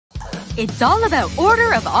It's all about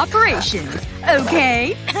order of operations.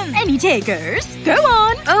 Okay? Any takers? Go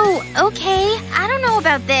on! Oh, okay. I don't know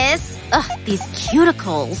about this. Ugh, these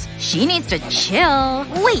cuticles. She needs to chill.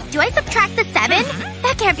 Wait, do I subtract the 7?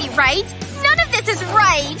 That can't be right. None of this is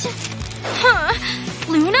right. Huh.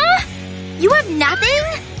 Luna? You have nothing?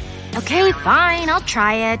 Okay, fine. I'll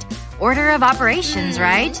try it. Order of operations,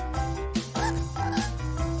 right?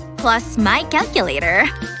 Plus my calculator.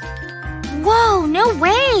 Whoa, no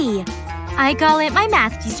way! I call it my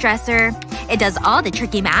math de-stressor. It does all the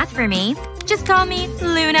tricky math for me. Just call me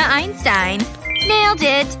Luna Einstein. Nailed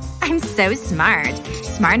it! I'm so smart.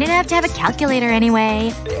 Smart enough to have a calculator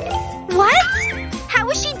anyway. What? How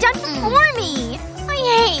was she done before me? I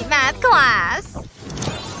hate math class.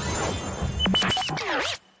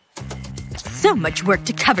 So much work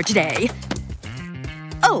to cover today.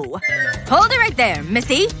 Oh. Hold it right there,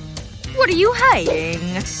 missy. What are you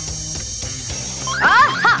hiding?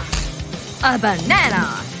 Aha! A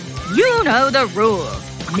banana! You know the rules.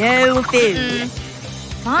 No food.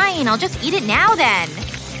 Fine, I'll just eat it now then.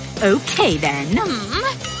 Okay then.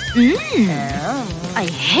 I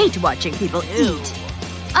hate watching people eat.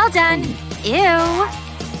 All done. Ew.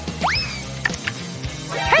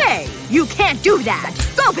 Hey! You can't do that!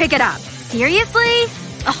 Go pick it up! Seriously?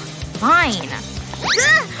 Ugh, fine.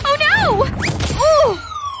 Oh no! Ooh!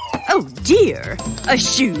 Oh dear. A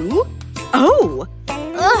shoe? Oh!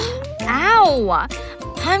 Ugh. Ow.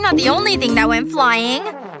 I'm not the only thing that went flying.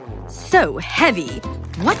 So heavy.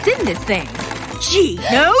 What's in this thing? Gee,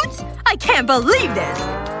 notes? I can't believe this!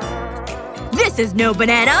 This is no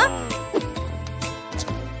banana!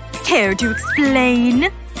 Care to explain?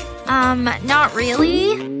 Not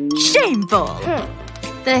really. Shameful!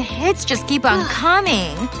 The hits just keep on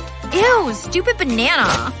coming. Ew, stupid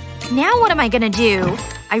banana. Now what am I gonna do?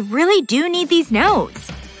 I really do need these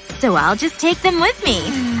notes. So I'll just take them with me.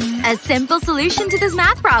 A simple solution to this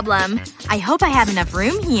math problem. I hope I have enough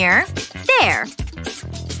room here. There.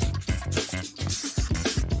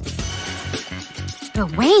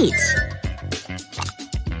 But wait.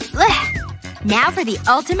 Ugh. Now for the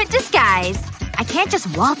ultimate disguise. I can't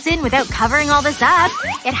just waltz in without covering all this up.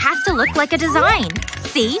 It has to look like a design.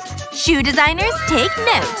 See? Shoe designers, take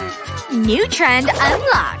note. New trend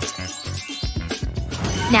unlocked.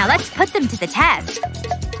 Now let's put them to the test.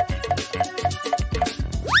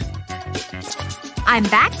 I'm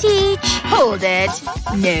back, Teach. Hold it.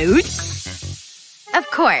 Notes? Of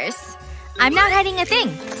course. I'm not hiding a thing.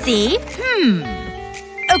 See?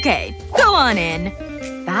 Okay. Go on in.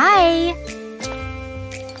 Bye.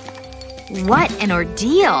 What an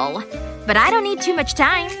ordeal. But I don't need too much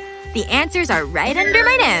time. The answers are right under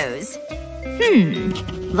my nose.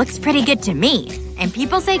 Looks pretty good to me. And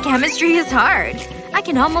people say chemistry is hard. I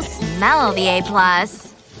can almost smell the A+.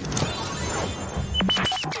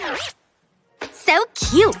 So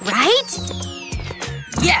cute, right?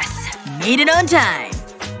 Yes! Made it on time.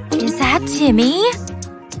 Is that Timmy?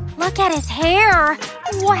 Look at his hair.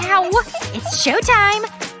 Wow. It's showtime.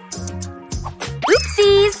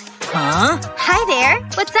 Oopsies. Huh? Hi there.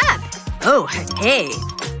 What's up? Oh, hey.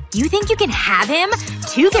 You think you can have him?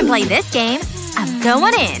 Two can play this game. I'm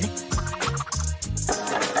going in.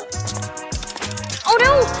 Oh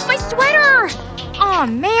no! My sweater! Aw,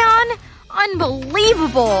 man.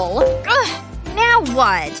 Unbelievable. Ugh. Now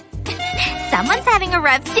what? Someone's having a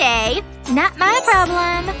rough day. Not my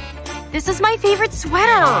problem. This is my favorite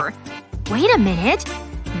sweater. Wait a minute.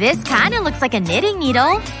 This kinda looks like a knitting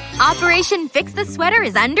needle. Operation Fix the Sweater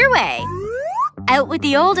is underway. Out with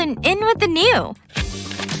the old and in with the new.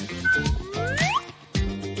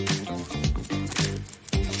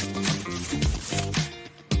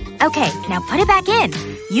 Okay, now put it back in.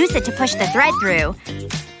 Use it to push the thread through.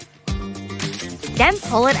 Then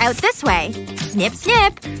pull it out this way. Snip,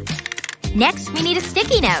 snip. Next, we need a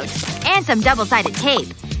sticky note. And some double-sided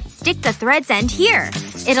tape. Stick the thread's end here.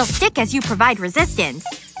 It'll stick as you provide resistance.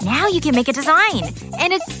 Now you can make a design.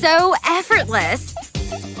 And it's so effortless.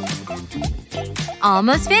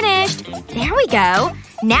 Almost finished. There we go.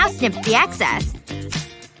 Now snip the excess.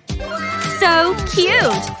 So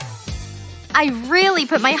cute! I really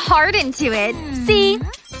put my heart into it. See?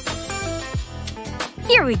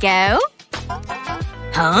 Here we go.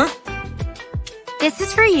 Huh? This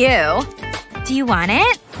is for you. Do you want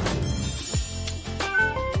it?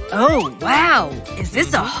 Oh, wow. Is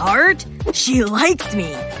this a heart? She likes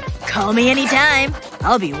me. Call me anytime.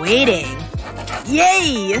 I'll be waiting.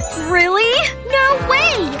 Yay! Really? No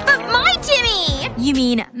way! But my Timmy! You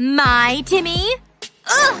mean my Timmy?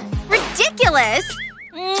 Ugh! Ridiculous!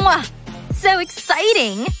 Mwah! So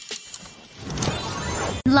exciting!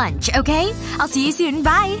 Lunch, okay? I'll see you soon.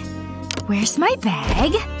 Bye. Where's my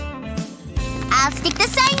bag? I'll stick the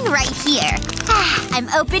sign right here. I'm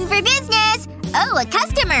open for business! Oh, a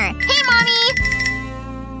customer! Hey, Mommy!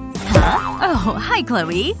 Huh? Oh, hi,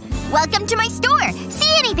 Chloe. Welcome to my store!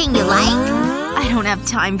 See anything you like? I don't have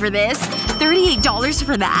time for this. $38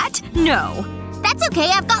 for that? No. That's okay,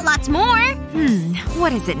 I've got lots more.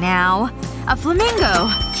 What is it now? A flamingo.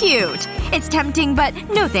 Cute. It's tempting, but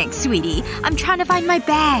no thanks, sweetie. I'm trying to find my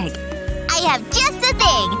bag. I have just the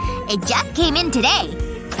thing! It just came in today.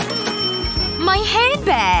 My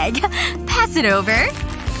handbag! Pass it over.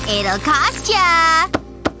 It'll cost ya!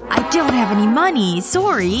 I don't have any money.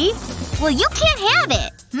 Sorry. Well, you can't have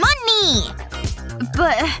it. Money!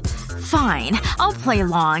 But… fine. I'll play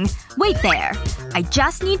along. Wait there. I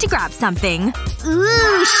just need to grab something.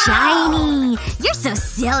 Ooh, shiny! You're so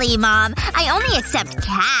silly, Mom. I only accept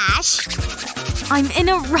cash. I'm in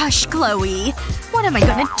a rush, Chloe. What am I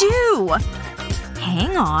gonna do?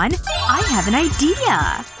 Hang on. I have an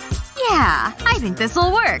idea. Yeah, I think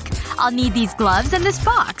this'll work. I'll need these gloves and this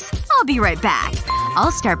box. I'll be right back.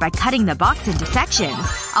 I'll start by cutting the box into sections.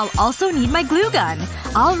 I'll also need my glue gun.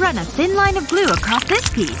 I'll run a thin line of glue across this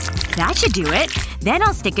piece. That should do it. Then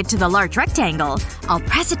I'll stick it to the large rectangle. I'll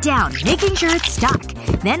press it down, making sure it's stuck.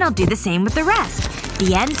 Then I'll do the same with the rest.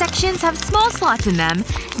 The end sections have small slots in them.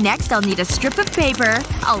 Next I'll need a strip of paper.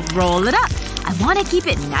 I'll roll it up. I want to keep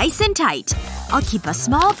it nice and tight. I'll keep a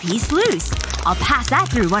small piece loose. I'll pass that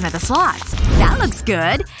through one of the slots. That looks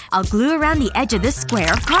good. I'll glue around the edge of this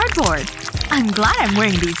square of cardboard. I'm glad I'm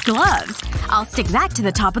wearing these gloves. I'll stick that to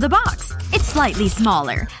the top of the box. It's slightly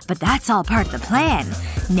smaller, but that's all part of the plan.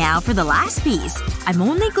 Now for the last piece. I'm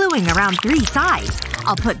only gluing around 3 sides.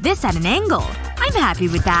 I'll put this at an angle. I'm happy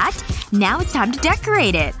with that. Now it's time to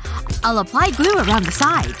decorate it. I'll apply glue around the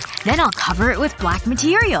sides. Then I'll cover it with black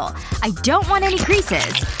material. I don't want any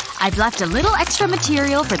creases. I've left a little extra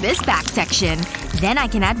material for this back section. Then I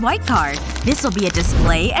can add white card. This'll be a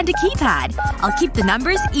display and a keypad. I'll keep the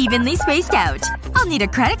numbers evenly spaced out. I'll need a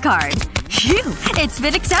credit card. Phew! It's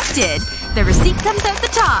been accepted. The receipt comes out the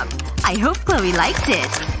top. I hope Chloe likes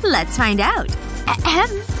it. Let's find out.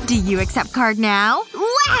 Ahem. Do you accept card now?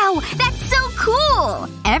 Wow! That's so cool!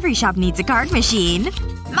 Every shop needs a card machine.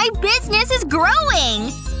 My business is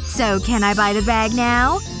growing! So can I buy the bag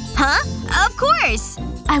now? Huh? Of course!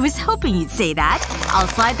 I was hoping you'd say that. I'll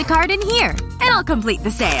slide the card in here. And I'll complete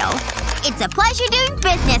the sale. It's a pleasure doing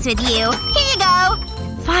business with you. Here you go!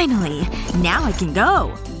 Finally. Now I can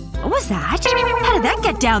go. What was that? How did that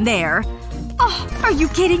get down there? Oh, are you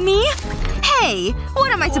kidding me? Hey!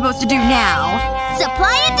 What am I supposed to do now?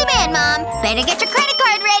 Supply and demand, Mom. Better get your credit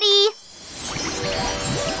card ready.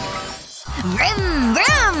 Vroom,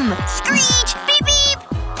 vroom! Screech! Beep, beep!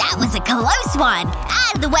 That was a close one!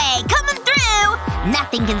 Out of the way! Coming through!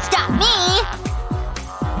 Nothing can stop me!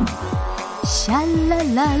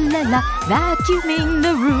 Sha-la-la-la-la, vacuuming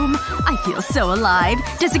the room. I feel so alive.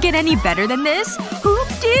 Does it get any better than this?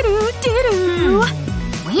 Hoop-de-doo-de-doo.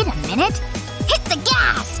 Wait a minute. Hit the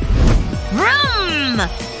gas! Vroom!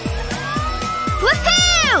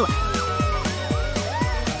 Woohoo!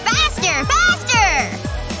 Faster! Faster!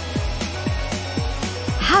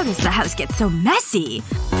 How does the house get so messy?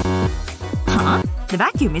 Huh? The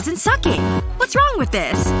vacuum isn't sucking. What's wrong with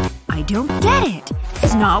this? I don't get it.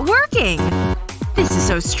 It's not working. This is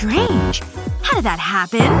so strange. How did that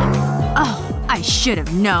happen? Oh, I should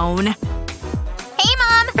have known. Hey,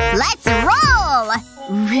 Mom! Let's roll!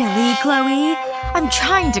 Really, Chloe? I'm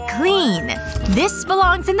trying to clean. This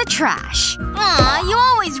belongs in the trash. Aw, you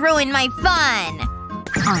always ruin my fun.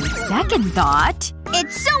 On second thought…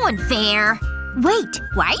 It's so unfair. Wait,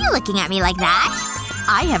 why are you looking at me like that?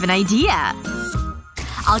 I have an idea.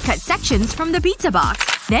 I'll cut sections from the pizza box.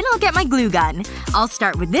 Then I'll get my glue gun. I'll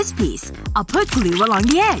start with this piece. I'll put glue along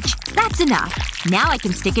the edge. That's enough. Now I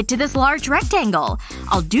can stick it to this large rectangle.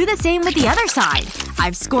 I'll do the same with the other side.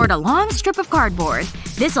 I've scored a long strip of cardboard.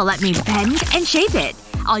 This'll let me bend and shape it.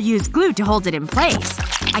 I'll use glue to hold it in place.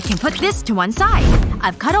 I can put this to one side.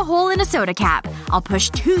 I've cut a hole in a soda cap. I'll push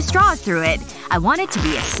 2 straws through it. I want it to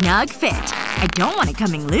be a snug fit. I don't want it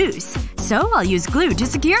coming loose. So I'll use glue to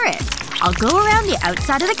secure it. I'll go around the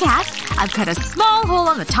outside of the cap. I've cut a small hole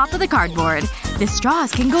on the top of the cardboard. The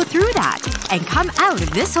straws can go through that and come out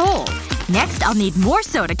of this hole. Next I'll need more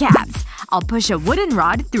soda caps. I'll push a wooden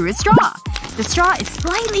rod through a straw. The straw is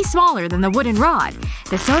slightly smaller than the wooden rod.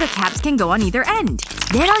 The soda caps can go on either end.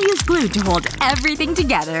 Then I'll use glue to hold everything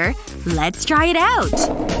together. Let's try it out.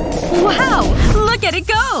 Wow! Look at it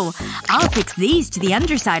go! I'll fix these to the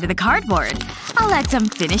underside of the cardboard. I'll add some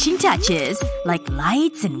finishing touches. Like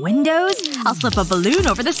lights and windows. I'll slip a balloon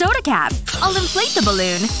over the soda cap. I'll inflate the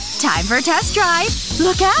balloon. Time for a test drive.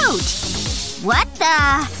 Look out! What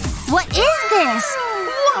the… What is this?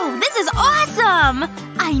 Whoa, this is awesome!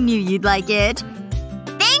 I knew you'd like it.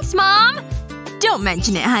 Thanks, Mom! Don't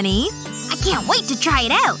mention it, honey. I can't wait to try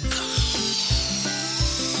it out.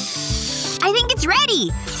 I think it's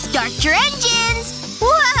ready. Start your engines! Whoa!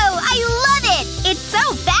 I love it! It's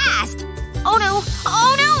so fast! Oh no!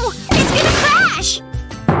 Oh no! It's gonna crash!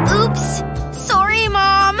 Oops. Sorry,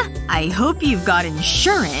 Mom. I hope you've got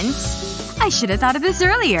insurance. I should have thought of this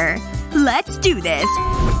earlier. Let's do this.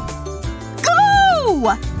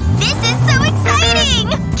 Go! This is so exciting!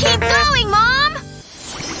 Keep going, Mom!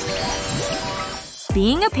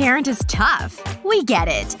 Being a parent is tough. We get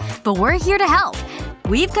it. But we're here to help.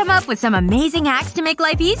 We've come up with some amazing hacks to make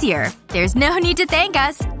life easier. There's no need to thank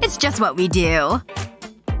us. It's just what we do.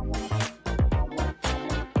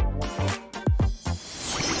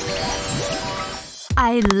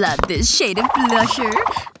 I love this shade of blusher.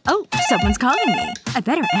 Oh, someone's calling me. I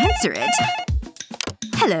better answer it.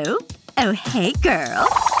 Hello? Oh, hey, girl.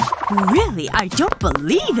 Really? I don't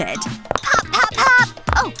believe it. Pop, pop, pop!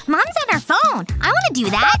 Oh, Mom's on her phone. I want to do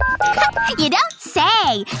that. You don't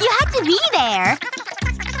say! You have to be there!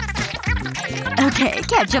 Okay,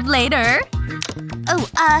 catch up later.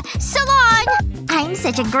 Oh, so long! I'm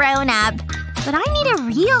such a grown-up. But I need a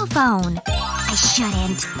real phone. I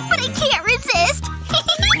shouldn't. But I can't resist!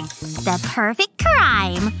 The perfect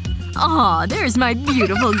crime. Aw, there's my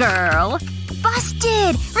beautiful girl.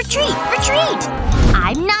 Busted! Retreat! Retreat!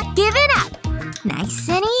 I'm not giving up. Nice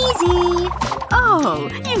and easy. Oh,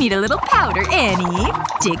 you need a little powder, Annie.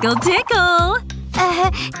 Tickle, tickle.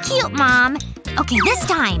 Cute, Mom. Okay, this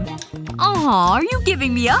time. Aw, are you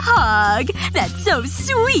giving me a hug? That's so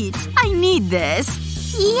sweet. I need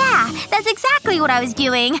this. Yeah, that's exactly what I was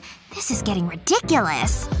doing. This is getting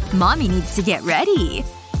ridiculous. Mommy needs to get ready.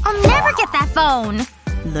 I'll never get that phone.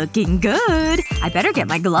 Looking good. I better get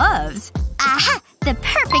my gloves. Aha! The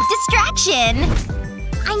perfect distraction!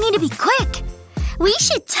 I need to be quick. We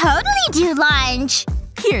should totally do lunch.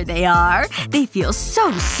 Here they are. They feel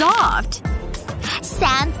so soft.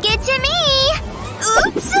 Sounds good to me.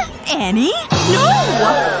 Oops! Annie?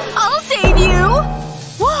 No! I'll save you!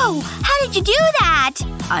 Whoa! How did you do that?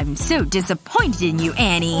 I'm so disappointed in you,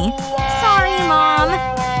 Annie. Sorry, Mom.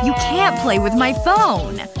 You can't play with my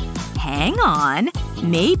phone. Hang on.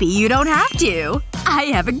 Maybe you don't have to. I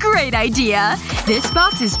have a great idea. This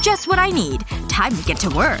box is just what I need. Time to get to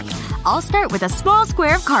work. I'll start with a small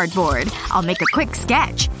square of cardboard. I'll make a quick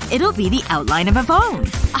sketch. It'll be the outline of a phone.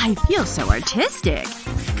 I feel so artistic.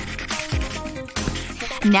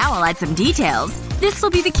 Now I'll add some details. This'll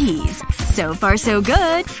be the keys. So far so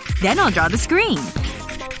good. Then I'll draw the screen.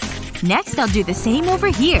 Next I'll do the same over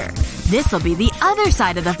here. This'll be the other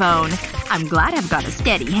side of the phone. I'm glad I've got a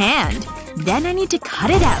steady hand. Then I need to cut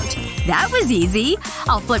it out. That was easy.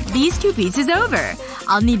 I'll flip these two pieces over.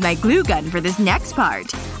 I'll need my glue gun for this next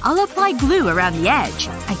part. I'll apply glue around the edge.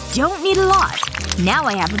 I don't need a lot. Now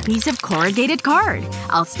I have a piece of corrugated card.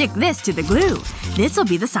 I'll stick this to the glue. This'll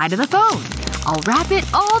be the side of the phone. I'll wrap it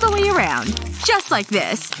all the way around. Just like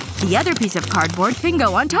this. The other piece of cardboard can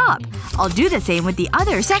go on top. I'll do the same with the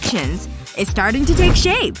other sections. It's starting to take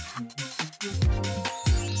shape.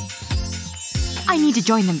 I need to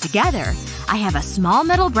join them together. I have a small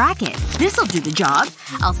metal bracket. This'll do the job.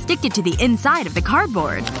 I'll stick it to the inside of the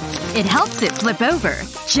cardboard. It helps it flip over.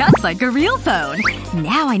 Just like a real phone.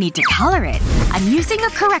 Now I need to color it. I'm using a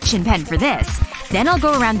correction pen for this. Then I'll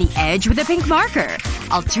go around the edge with a pink marker.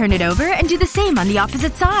 I'll turn it over and do the same on the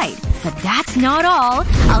opposite side. But that's not all.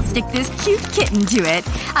 I'll stick this cute kitten to it.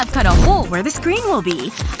 I've cut a hole where the screen will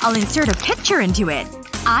be. I'll insert a picture into it.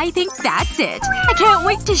 I think that's it. I can't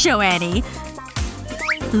wait to show Annie.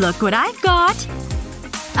 Look what I've got.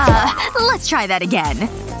 Let's try that again.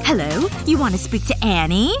 Hello? You want to speak to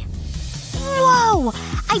Annie? Whoa!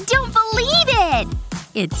 I don't believe it!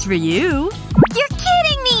 It's for you. You're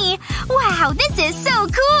kidding me! Wow, this is so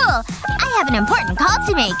cool! I have an important call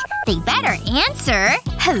to make. They better answer.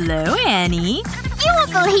 Hello, Annie. You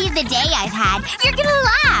won't believe the day I've had. You're gonna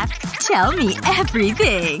laugh. Tell me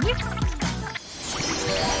everything.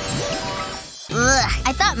 Ugh,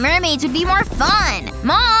 I thought mermaids would be more fun.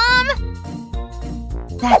 Mom!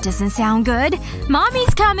 That doesn't sound good.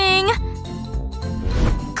 Mommy's coming!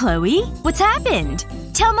 Chloe? What's happened?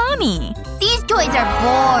 Tell Mommy. These toys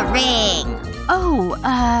are boring. Oh,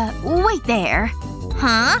 wait there.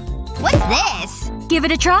 Huh? What's this? Give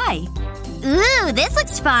it a try. Ooh, this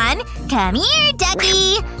looks fun. Come here,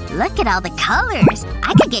 ducky. Look at all the colors.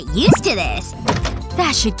 I could get used to this.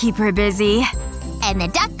 That should keep her busy. And the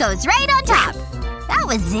duck goes right on top. That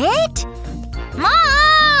was it?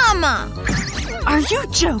 Mom! Are you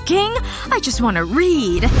joking? I just want to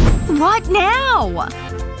read. What now?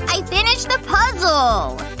 I finished the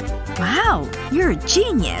puzzle! Wow, you're a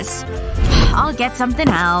genius. I'll get something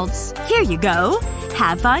else. Here you go.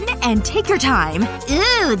 Have fun and take your time.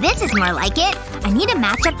 Ooh, this is more like it. I need to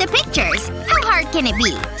match up the pictures. How hard can it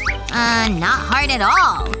be? Not hard at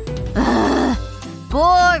all. Ugh.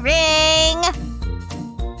 Boring!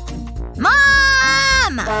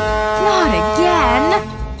 Mom! Not again.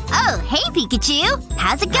 Oh, hey Pikachu!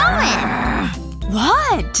 How's it going?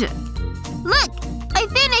 What? Look! I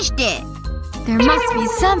finished it! There must be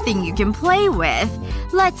something you can play with.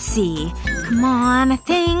 Let's see. Come on,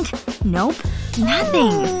 think. Nope.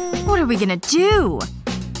 Nothing. What are we gonna do?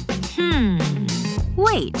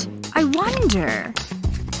 Wait. I wonder.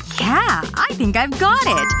 Yeah, I think I've got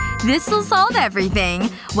it. This'll solve everything.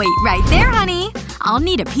 Wait right there, honey. I'll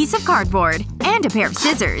need a piece of cardboard. And a pair of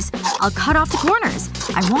scissors. I'll cut off the corners.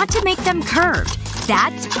 I want to make them curved.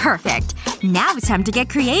 That's perfect. Now it's time to get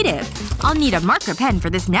creative. I'll need a marker pen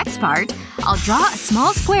for this next part. I'll draw a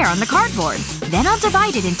small square on the cardboard. Then I'll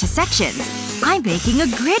divide it into sections. I'm making a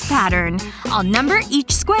grid pattern. I'll number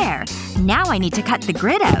each square. Now I need to cut the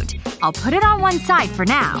grid out. I'll put it on one side for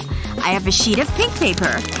now. I have a sheet of pink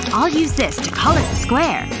paper. I'll use this to color the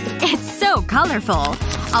square. It's so colorful.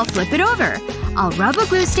 I'll flip it over. I'll rub a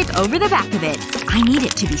glue stick over the back of it. I need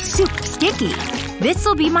it to be super sticky.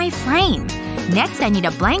 This'll be my frame. Next I need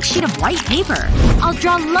a blank sheet of white paper. I'll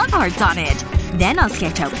draw love hearts on it. Then I'll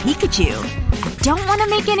sketch out Pikachu. I don't want to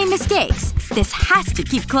make any mistakes. This has to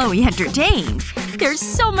keep Chloe entertained. There's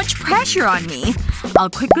so much pressure on me. I'll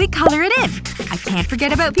quickly color it in. I can't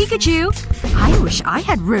forget about Pikachu. I wish I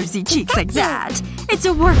had rosy cheeks like that. It's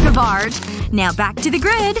a work of art. Now back to the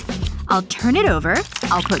grid. I'll turn it over.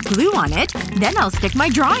 I'll put glue on it. Then I'll stick my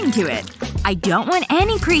drawing to it. I don't want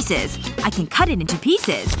any creases. I can cut it into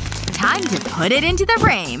pieces. Time to put it into the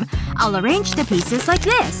frame. I'll arrange the pieces like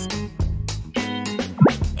this.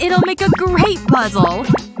 It'll make a great puzzle.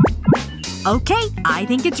 Okay, I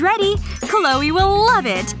think it's ready. Chloe will love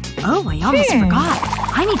it. Oh, I almost forgot.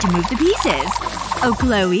 I need to move the pieces. Oh,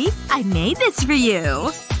 Chloe, I made this for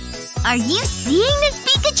you. Are you seeing this,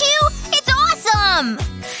 Pikachu? It's awesome!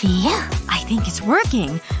 Phew, I think it's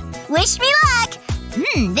working. Wish me luck!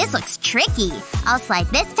 This looks tricky. I'll slide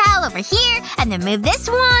this tile over here, and then move this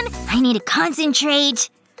one. I need to concentrate.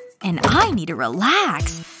 And I need to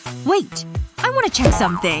relax. Wait. I want to check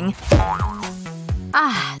something.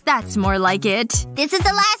 Ah, that's more like it. This is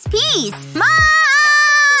the last piece!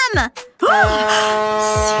 Mom!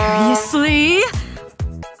 Seriously?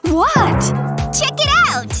 What? Check it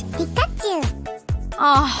out! Pikachu.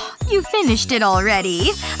 Oh, you finished it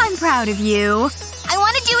already. I'm proud of you. I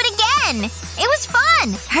want to do it again! It was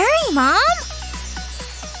fun! Hurry, Mom!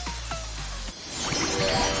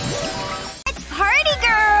 It's party,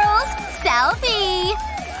 girls! Selfie!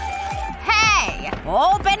 Hey!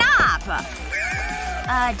 Open up!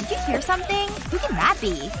 Did you hear something? Who can that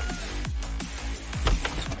be?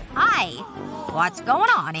 Hi. What's going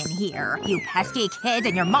on in here? You pesky kids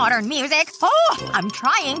and your modern music? Oh! I'm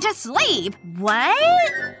trying to sleep! What?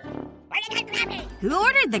 Who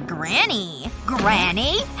ordered the granny?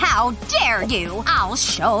 Granny? How dare you! I'll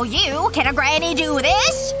show you! Can a granny do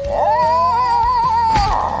this?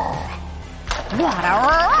 What a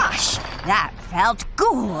rush! That felt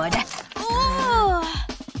good. Ooh.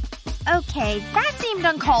 Okay, that seemed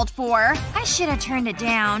uncalled for. I should have turned it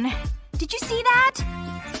down. Did you see that?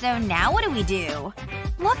 So now what do we do?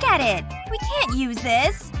 Look at it! We can't use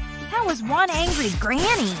this. That was one angry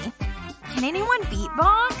granny. Can anyone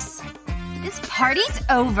beatbox? This party's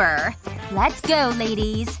over. Let's go,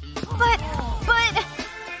 ladies. But…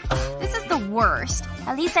 this is the worst.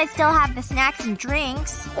 At least I still have the snacks and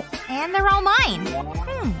drinks. And they're all mine.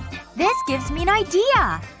 This gives me an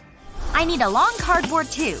idea. I need a long cardboard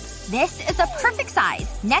tube. This is a perfect size.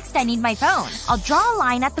 Next I need my phone. I'll draw a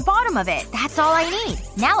line at the bottom of it. That's all I need.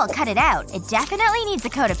 Now I'll cut it out. It definitely needs a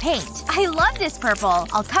coat of paint. I love this purple.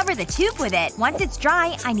 I'll cover the tube with it. Once it's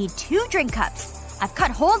dry, I need 2 drink cups. I've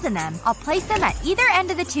cut holes in them. I'll place them at either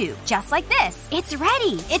end of the tube. Just like this. It's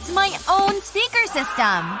ready! It's my own speaker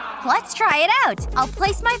system! Let's try it out. I'll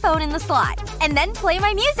place my phone in the slot. And then play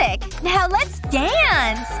my music. Now let's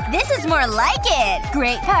dance! This is more like it!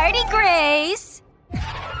 Great party, Grace!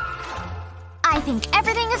 I think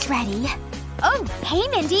everything is ready. Oh, hey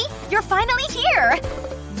Mindy! You're finally here!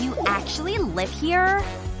 You actually live here?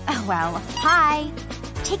 Oh well. Hi.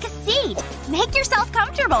 Take a seat. Make yourself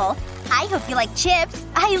comfortable. I hope you like chips.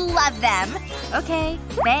 I love them. Okay.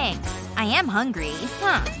 Thanks. I am hungry.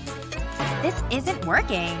 This isn't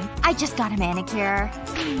working. I just got a manicure.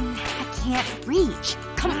 I can't reach.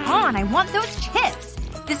 Come on, I want those chips.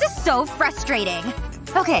 This is so frustrating.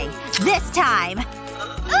 Okay, this time.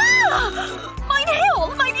 My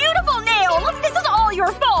nail! My beautiful nail! This is all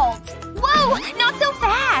your fault! Whoa! Not so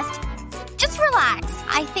fast! Just relax.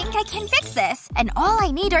 I think I can fix this. And all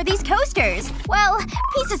I need are these coasters. Well,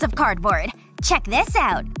 pieces of cardboard. Check this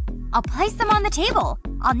out. I'll place them on the table.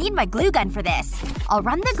 I'll need my glue gun for this. I'll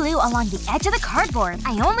run the glue along the edge of the cardboard.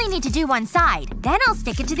 I only need to do one side. Then I'll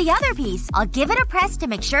stick it to the other piece. I'll give it a press to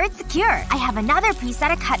make sure it's secure. I have another piece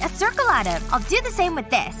that I cut a circle out of. I'll do the same with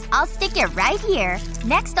this. I'll stick it right here.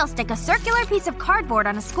 Next I'll stick a circular piece of cardboard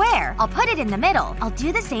on a square. I'll put it in the middle. I'll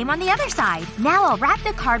do the same on the other side. Now I'll wrap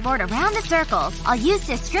the cardboard around the circles. I'll use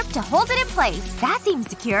this strip to hold it in place. That seems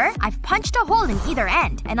secure. I've punched a hole in either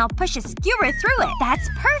end. And I'll push a skewer through it. That's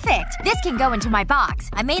perfect! This can go into my box.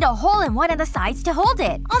 I made a hole in one of the sides to hold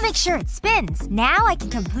it. I'll make sure it spins. Now I can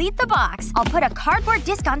complete the box. I'll put a cardboard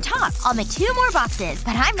disc on top. I'll make 2 more boxes.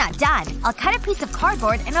 But I'm not done. I'll cut a piece of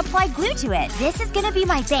cardboard and apply glue to it. This is gonna be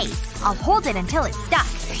my base. I'll hold it until it's stuck.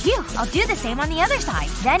 Phew! I'll do the same on the other side.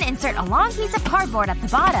 Then insert a long piece of cardboard at the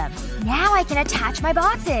bottom. Now I can attach my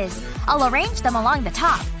boxes. I'll arrange them along the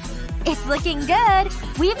top. It's looking good!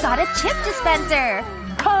 We've got a chip dispenser!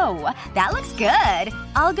 Oh, that looks good.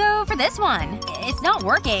 I'll go for this one. It's not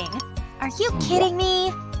working. Are you kidding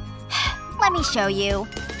me? Let me show you.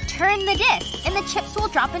 Turn the disc, and the chips will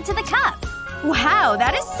drop into the cup. Wow,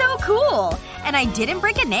 that is so cool! And I didn't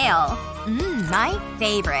break a nail. My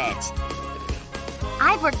favorite.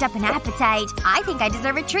 I've worked up an appetite. I think I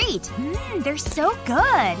deserve a treat. They're so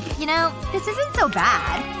good. You know, this isn't so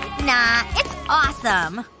bad. Nah, it's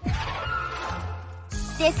awesome.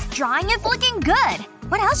 This drawing is looking good.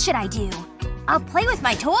 What else should I do? I'll play with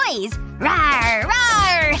my toys. Rawr!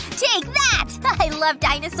 Rawr! Take that! I love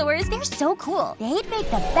dinosaurs. They're so cool. They'd make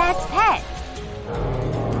the best pet.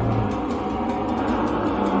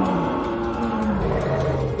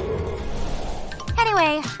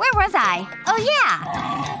 Anyway, where was I? Oh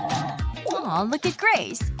yeah! Aw, look at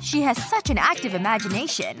Grace. She has such an active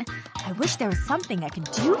imagination. I wish there was something I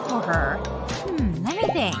could do for her. Let me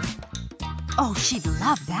think. Oh, she'd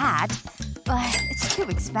love that. But it's too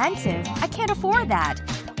expensive. I can't afford that.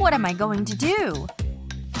 What am I going to do?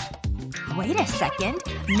 Wait a second.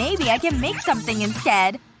 Maybe I can make something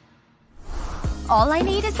instead. All I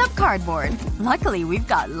need is some cardboard. Luckily, we've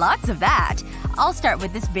got lots of that. I'll start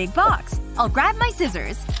with this big box. I'll grab my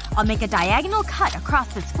scissors. I'll make a diagonal cut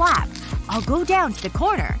across this flap. I'll go down to the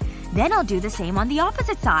corner. Then I'll do the same on the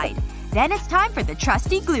opposite side. Then it's time for the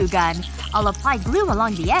trusty glue gun. I'll apply glue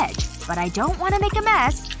along the edge. But I don't want to make a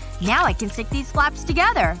mess. Now I can stick these flaps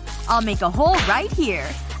together. I'll make a hole right here.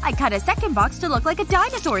 I cut a second box to look like a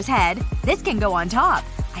dinosaur's head. This can go on top.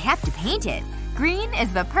 I have to paint it. Green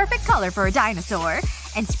is the perfect color for a dinosaur.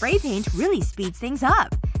 And spray paint really speeds things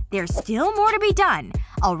up. There's still more to be done.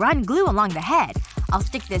 I'll run glue along the head. I'll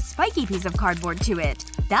stick this spiky piece of cardboard to it.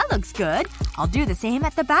 That looks good. I'll do the same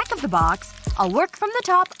at the back of the box. I'll work from the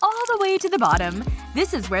top all the way to the bottom.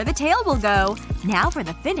 This is where the tail will go. Now for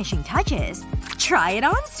the finishing touches. Try it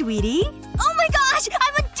on, sweetie. Oh my gosh!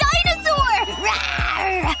 I'm a dinosaur!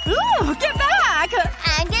 Rawr! Ooh, get back!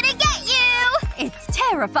 I'm gonna get you! It's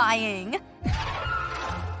terrifying.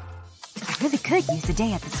 I really could use a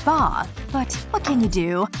day at the spa. But what can you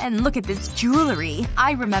do? And look at this jewelry.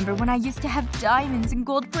 I remember when I used to have diamonds and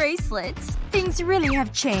gold bracelets. Things really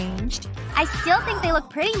have changed. I still think they look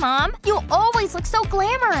pretty, Mom. You always look so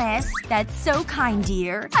glamorous. That's so kind,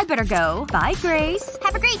 dear. I better go. Bye, Grace.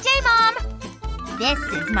 Have a great day, Mom! This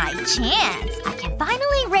is my chance. I can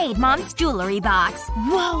finally raid Mom's jewelry box.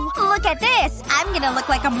 Whoa! Look at this! I'm gonna look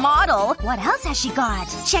like a model. What else has she got?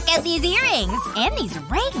 Check out these earrings! And these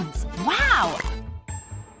rings! Wow!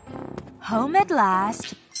 Home at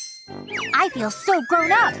last. I feel so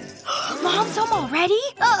grown up. Mom's home already?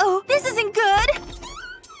 Uh-oh. This isn't good.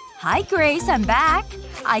 Hi, Grace. I'm back.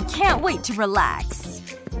 I can't wait to relax.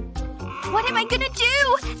 What am I gonna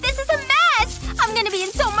do? This is a mess! I'm gonna be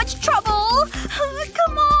in so much trouble!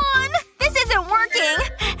 Come on! This isn't working!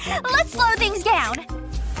 Let's slow things down.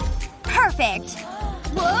 Perfect.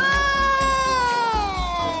 Whoa!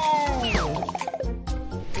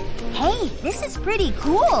 Hey, this is pretty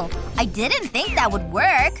cool. I didn't think that would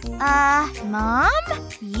work. Mom?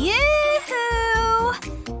 Yoo-hoo!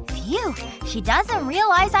 Phew. She doesn't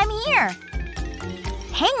realize I'm here.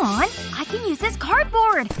 Hang on. I can use this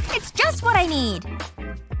cardboard. It's just what I need.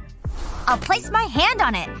 I'll place my hand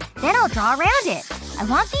on it. Then I'll draw around it. I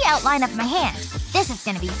want the outline of my hand. This is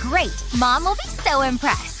gonna be great. Mom will be so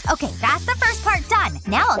impressed. Okay, that's the first part done.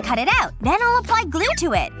 Now I'll cut it out. Then I'll apply glue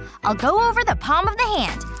to it. I'll go over the palm of the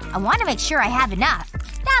hand. I want to make sure I have enough.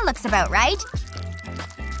 That looks about right.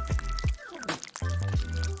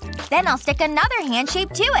 Then I'll stick another hand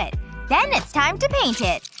shape to it. Then it's time to paint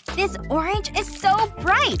it. This orange is so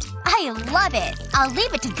bright. I love it. I'll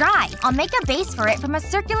leave it to dry. I'll make a base for it from a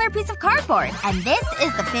circular piece of cardboard. And this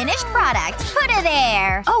is the finished product. Put it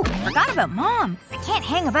there. Oh, forgot about Mom. I can't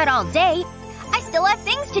hang about all day. I still have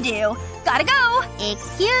things to do. Gotta go.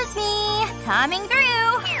 Excuse me. Coming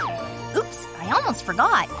through. Oops, I almost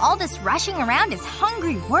forgot. All this rushing around is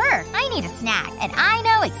hungry work. I need a snack, and I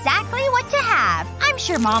know exactly what to have. I'm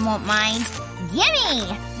sure Mom won't mind.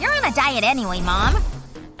 Gimme! You're on a diet anyway, Mom.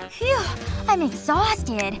 Phew. I'm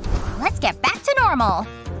exhausted. Let's get back to normal.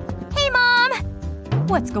 Hey, Mom!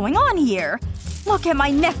 What's going on here? Look at my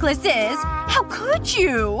necklaces! How could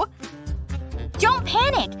you? Don't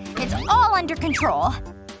panic. It's all under control.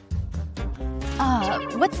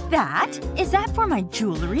 What's that? Is that for my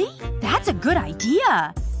jewelry? That's a good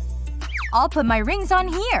idea. I'll put my rings on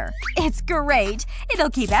here. It's great. It'll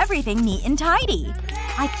keep everything neat and tidy.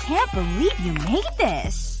 I can't believe you made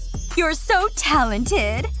this. You're so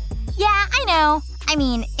talented. Yeah, I know. I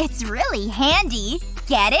mean, it's really handy.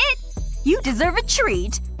 Get it? You deserve a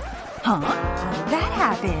treat. Huh? How did that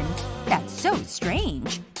happen? That's so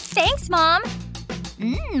strange. Thanks, Mom.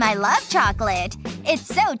 I love chocolate. It's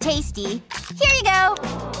so tasty. Here you go.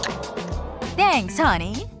 Thanks,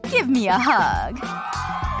 honey. Give me a hug.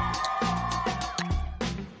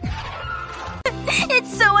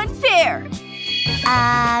 It's so unfair.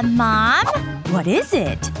 Mom? What is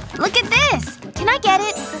it? Look at this. Can I get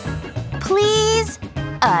it? Please?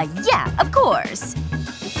 Yeah, of course.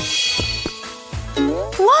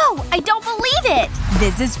 Whoa! I don't believe it!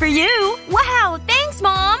 This is for you. Wow, thanks,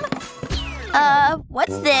 Mom!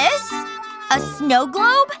 What's this? A snow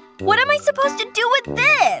globe? What am I supposed to do with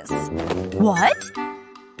this? What?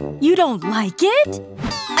 You don't like it?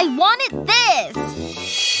 I wanted this!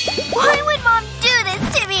 Why would Mom do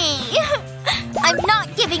this to me? I'm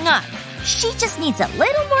not giving up. She just needs a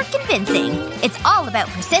little more convincing. It's all about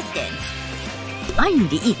persistence. I need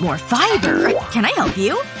to eat more fiber. Can I help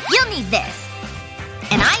you? You'll need this.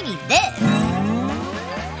 And I need this.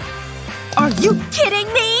 Are you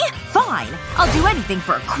kidding me? Fine. I'll do anything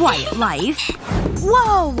for a quiet life.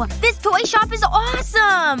 Whoa! This toy shop is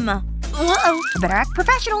awesome! Whoa. Better act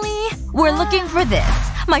professionally. We're looking for this.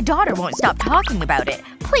 My daughter won't stop talking about it.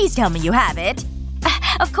 Please tell me you have it.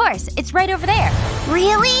 Of course. It's right over there.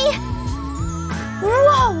 Really?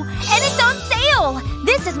 Whoa! And it's on sale!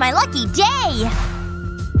 This is my lucky day!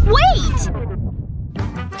 Wait!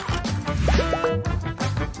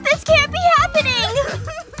 This can't be happening!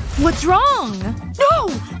 What's wrong? No!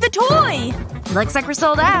 The toy! Looks like we're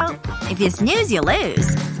sold out. If you snooze, you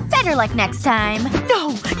lose. Better luck next time.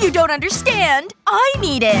 No! You don't understand! I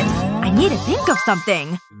need it! I need to think of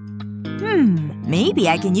something. Maybe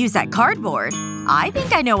I can use that cardboard. I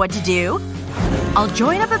think I know what to do. I'll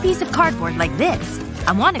join up a piece of cardboard like this.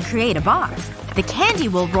 I want to create a box. The candy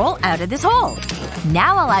will roll out of this hole.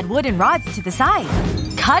 Now I'll add wooden rods to the side.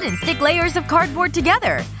 Cut and stick layers of cardboard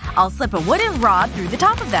together. I'll slip a wooden rod through the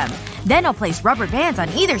top of them. Then I'll place rubber bands on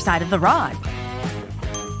either side of the rod.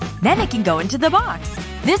 Then it can go into the box.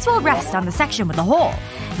 This will rest on the section with the hole.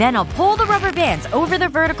 Then I'll pull the rubber bands over the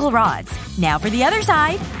vertical rods. Now for the other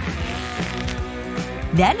side.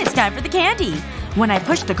 Then it's time for the candy. When I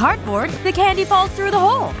push the cardboard, the candy falls through the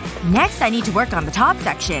hole. Next I need to work on the top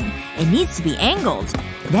section. It needs to be angled.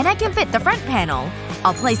 Then I can fit the front panel.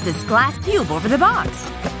 I'll place this glass cube over the box.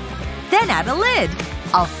 Then add a lid.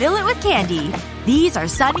 I'll fill it with candy. These are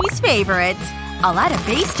Sunny's favorites. I'll add a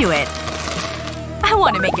base to it. I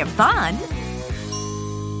want to make it fun.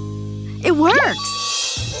 It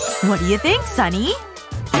works! What do you think, Sunny?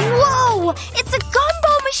 Whoa! It's a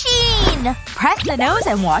gumball machine! Press the nose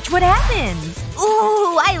and watch what happens.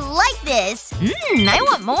 Ooh, I like this. I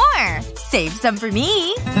want more. Save some for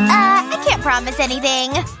me. I can't promise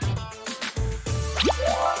anything.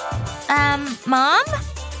 Mom?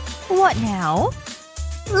 What now?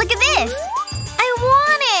 Look at this! I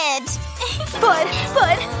want it! But…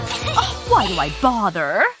 oh, why do I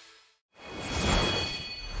bother?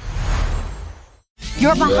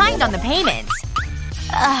 You're behind on the payments.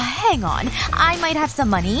 Hang on. I might have some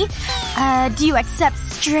money. Do you accept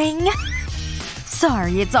string?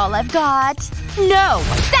 Sorry, it's all I've got. No!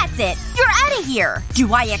 That's it! You're out of here!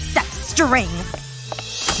 Do I accept string?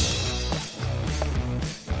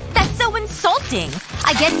 That's so insulting.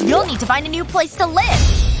 I guess you'll need to find a new place to live.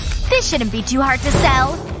 This shouldn't be too hard to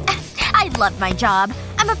sell. I love my job.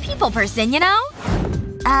 I'm a people person, you know?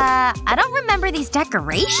 I don't remember these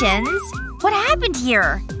decorations. What happened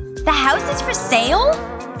here? The house is for sale?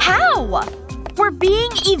 How? We're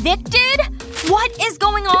being evicted? What is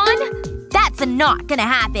going on? That's not gonna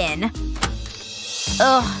happen.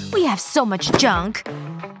 Ugh, we have so much junk.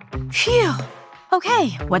 Phew. Okay,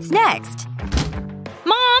 what's next?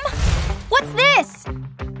 Mom! What's this?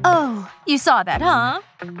 Oh, you saw that, huh?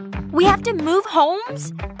 We have to move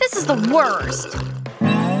homes? This is the worst.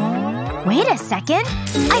 Wait a second.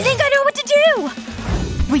 I think I know what to do!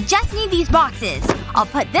 We just need these boxes. I'll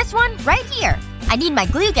put this one right here. I need my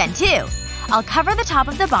glue gun, too. I'll cover the top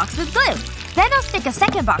of the box with glue. Then I'll stick a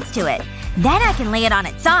second box to it. Then I can lay it on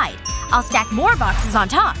its side. I'll stack more boxes on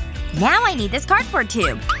top. Now I need this cardboard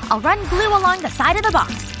tube. I'll run glue along the side of the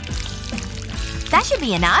box. That should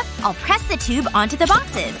be enough. I'll press the tube onto the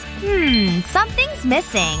boxes. Something's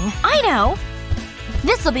missing. I know.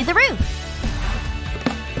 This'll be the roof.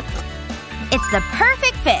 It's the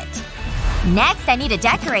perfect fit. Next, I need to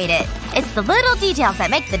decorate it. It's the little details that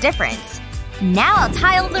make the difference. Now I'll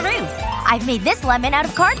tile the roof. I've made this lemon out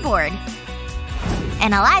of cardboard.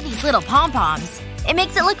 And I'll add these little pom-poms. It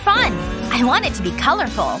makes it look fun. I want it to be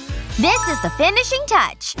colorful. This is the finishing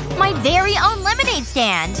touch. My very own lemonade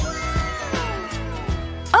stand.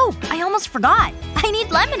 Oh, I almost forgot. I need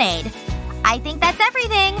lemonade. I think that's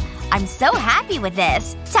everything. I'm so happy with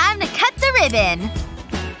this. Time to cut the ribbon.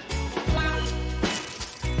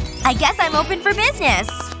 I guess I'm open for business.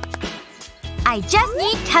 I just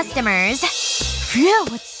need customers. Phew,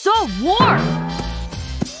 it's so warm.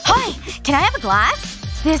 Hi, can I have a glass?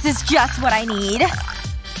 This is just what I need.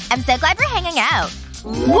 I'm so glad we're hanging out.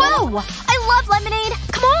 Whoa! I love lemonade!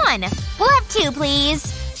 Come on! We'll have 2, please.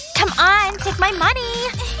 Come on, take my money.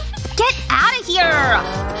 Get out of here!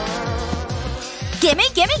 Gimme,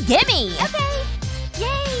 gimme, gimme! Okay.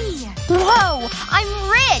 Yay! Whoa! I'm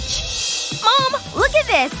rich! Mom, look at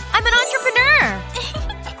this! I'm an entrepreneur!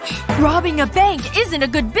 Robbing a bank isn't a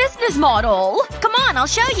good business model! Come on, I'll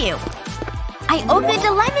show you. I opened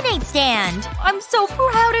a lemonade stand! I'm so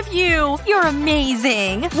proud of you! You're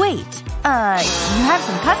amazing! Wait. You have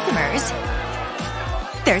some customers.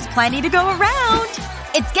 There's plenty to go around.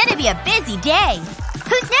 It's gonna be a busy day.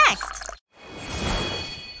 Who's next?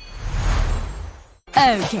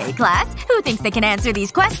 Okay, class. Who thinks they can answer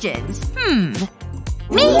these questions? Me!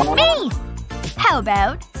 How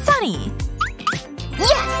about Sunny?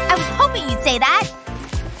 Yes! I was hoping you'd say that!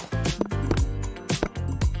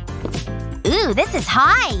 Ooh, this is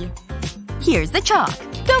high. Here's the chalk.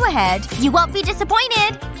 Go ahead. You won't be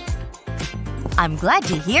disappointed. I'm glad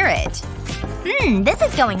to hear it. This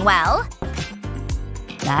is going well.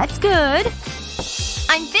 That's good.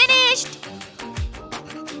 I'm finished!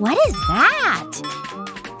 What is that?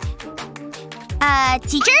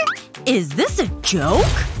 Teacher? Is this a joke?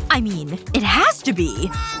 I mean, it has to be.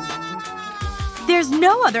 There's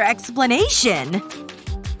no other explanation.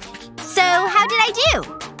 So, how did I do?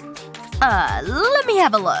 Let me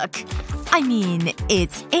have a look. I mean,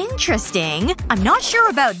 it's interesting. I'm not sure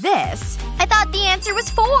about this. I thought the answer was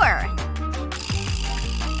 4.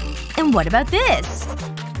 And what about this?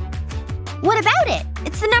 What about it?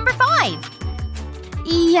 It's the number 5.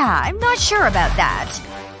 Yeah, I'm not sure about that.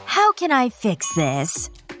 How can I fix this?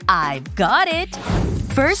 I've got it.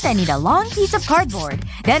 First, I need a long piece of cardboard.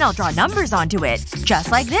 Then I'll draw numbers onto it. Just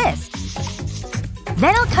like this.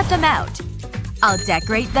 Then I'll cut them out. I'll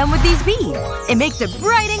decorate them with these beads. It makes it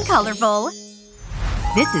bright and colorful.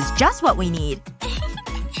 This is just what we need.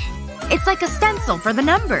 It's like a stencil for the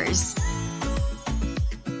numbers.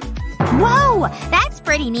 Whoa! That's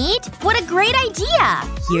pretty neat! What a great idea!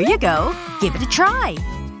 Here you go. Give it a try.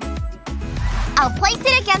 I'll place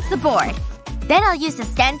it against the board. Then I'll use the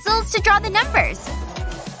stencils to draw the numbers.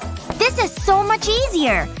 This is so much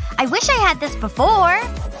easier. I wish I had this before.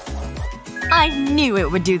 I knew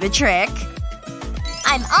it would do the trick.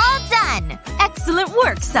 I'm all done! Excellent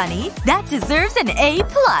work, Sunny. That deserves an A+.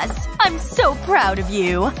 I'm so proud of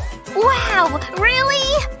you. Wow! Really?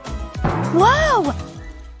 Whoa!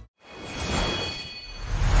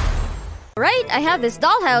 Right, I have this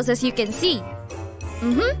dollhouse as you can see.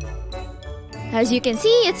 As you can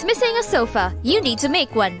see, it's missing a sofa. You need to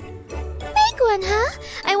make one. Make one, huh?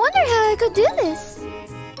 I wonder how I could do this.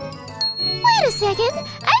 Wait a second.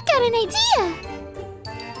 I've got an idea.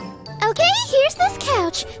 Okay, here's this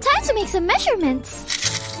couch. Time to make some measurements.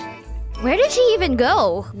 Where did she even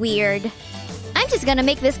go? Weird. I'm just gonna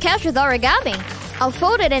make this couch with origami. I'll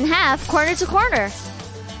fold it in half, corner to corner.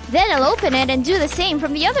 Then I'll open it and do the same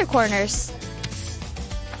from the other corners.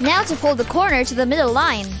 Now to fold the corner to the middle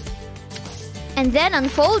line. And then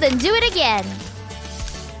unfold and do it again.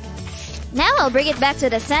 Now I'll bring it back to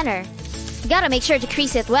the center. Gotta make sure to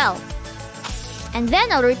crease it well. And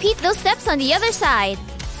then I'll repeat those steps on the other side.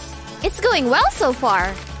 It's going well so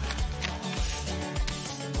far.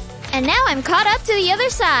 And now I'm caught up to the other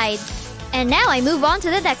side. And now I move on to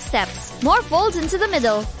the next steps. More folds into the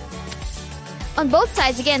middle. On both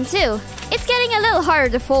sides again too. It's getting a little harder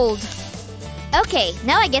to fold. Okay,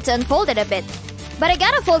 now I get to unfold it a bit. But I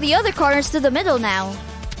gotta fold the other corners to the middle now.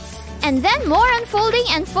 And then more unfolding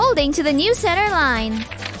and folding to the new center line.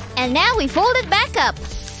 And now we fold it back up.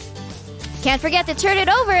 Can't forget to turn it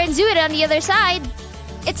over and do it on the other side.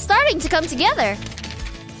 It's starting to come together.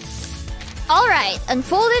 Alright,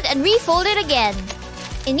 unfold it and refold it again.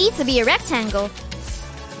 It needs to be a rectangle.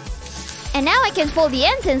 And now I can fold the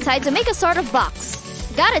ends inside to make a sort of box.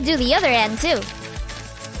 Gotta do the other end too.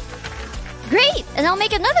 Great! And I'll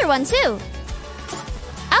make another one too.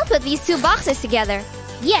 I'll put these two boxes together.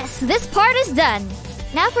 Yes, this part is done.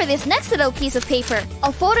 Now for this next little piece of paper.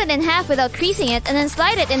 I'll fold it in half without creasing it and then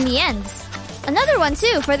slide it in the ends. Another one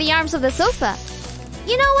too for the arms of the sofa.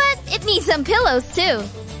 You know what? It needs some pillows too.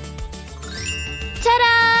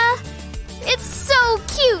 Ta-da! It's so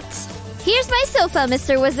cute! Here's my sofa,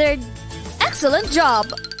 Mr. Wizard. Excellent job!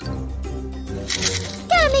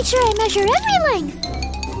 Gotta make sure I measure every length.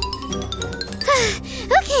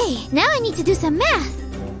 Okay, now I need to do some math.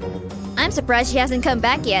 I'm surprised she hasn't come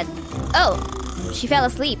back yet. Oh, she fell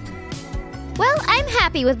asleep. Well, I'm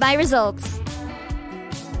happy with my results.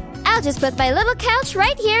 I'll just put my little couch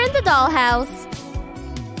right here in the dollhouse.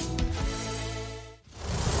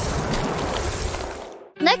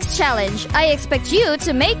 Next challenge, I expect you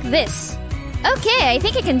to make this. Okay, I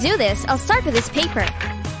think I can do this. I'll start with this paper.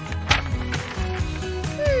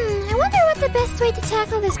 I wonder what the best way to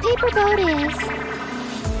tackle this paper boat is.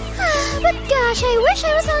 But gosh, I wish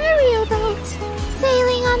I was on a real boat.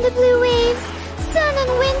 Sailing on the blue waves, sun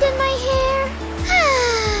and wind in my hair.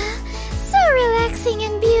 So relaxing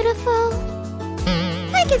and beautiful.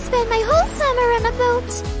 I could spend my whole summer on a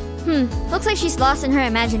boat. Looks like she's lost in her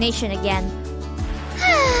imagination again.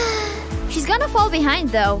 She's gonna fall behind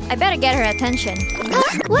though. I better get her attention.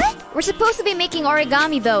 What? We're supposed to be making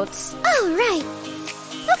origami boats. Oh, right.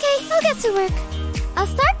 Okay, I'll get to work. I'll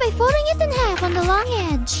start by folding it in half on the long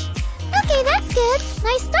edge. Okay, that's good.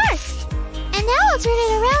 Nice start. And now I'll turn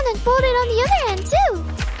it around and fold it on the other end too.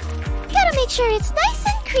 Gotta make sure it's nice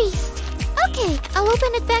and creased. Okay, I'll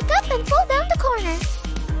open it back up and fold down the corner.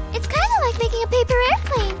 It's kind of like making a paper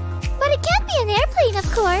airplane. But it can't be an airplane, of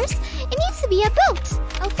course. It needs to be a boat.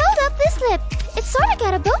 I'll fold up this lip. It's sort of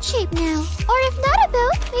got a boat shape now. Or if not a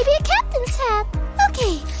boat, maybe a captain's hat.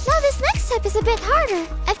 Okay, now this next step is a bit harder.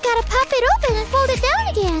 I've got to pop it open and fold it down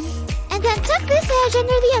again. And then tuck this edge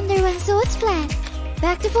under the under one so it's flat.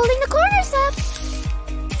 Back to folding the corners up.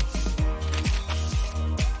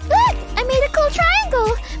 Look! I made a cool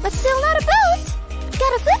triangle, but still not a boat.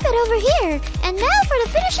 Gotta flip it over here. And now for the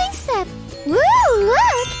finishing step. Woo!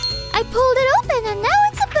 Look! I pulled it open and now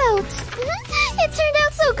it's a boat. It turned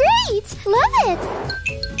out so great! Love it!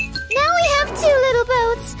 Now we have 2 little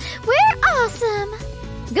boats. We're awesome!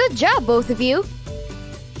 Good job, both of you.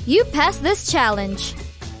 You passed this challenge.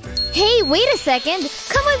 Hey, wait a second.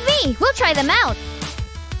 Come with me. We'll try them out.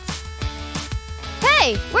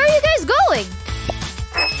 Hey, where are you guys going?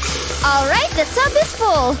 Alright, the tub is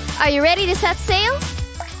full. Are you ready to set sail?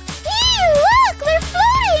 Ew, look! They're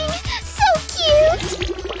floating! So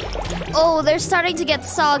cute! Oh, they're starting to get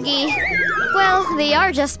soggy. Well, they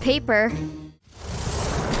are just paper.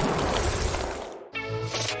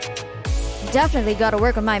 Definitely gotta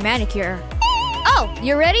work on my manicure. Oh,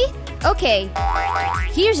 you ready? Okay.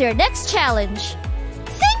 Here's your next challenge.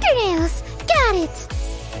 Fingernails! Got it!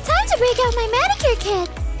 Time to break out my manicure kit.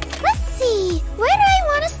 Let's see, where do I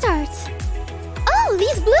want to start? Oh,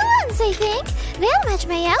 these blue ones, I think. They'll match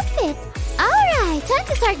my outfit. Alright, time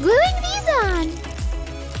to start gluing these on.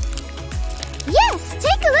 Yes,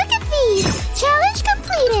 take a look at these. Challenge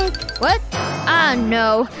completed. What? Ah,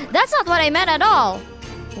 no. That's not what I meant at all.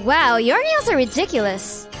 Wow, your nails are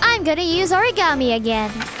ridiculous. I'm gonna use origami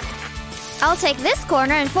again. I'll take this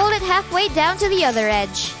corner and fold it halfway down to the other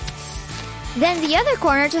edge. Then the other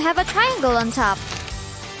corner to have a triangle on top.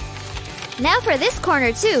 Now for this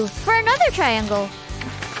corner too, for another triangle.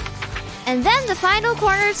 And then the final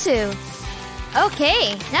corner too.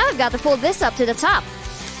 Okay, now I've got to fold this up to the top.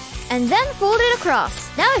 And then fold it across.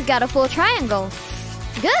 Now I've got a full triangle.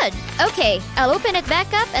 Good! Okay, I'll open it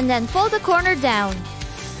back up and then fold the corner down.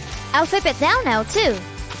 I'll flip it down now too.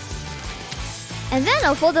 And then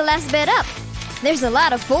I'll fold the last bit up. There's a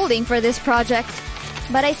lot of folding for this project.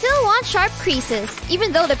 But I still want sharp creases,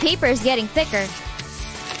 even though the paper is getting thicker.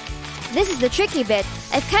 This is the tricky bit.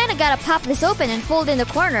 I've kinda gotta pop this open and fold in the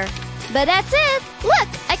corner. But that's it! Look!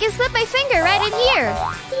 I can slip my finger right in here!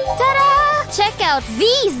 Ta-da! Check out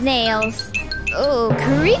these nails! Oh,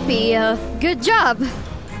 creepy. Good job.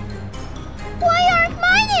 Why aren't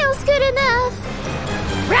my nails good enough?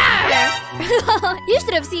 You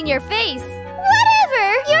should have seen your face.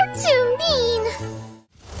 Whatever! You're too mean!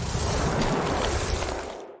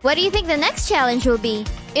 What do you think the next challenge will be?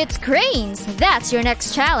 It's cranes! That's your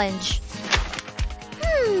next challenge!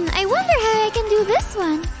 I wonder how I can do this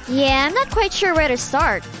one. Yeah, I'm not quite sure where to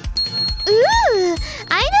start. Ooh!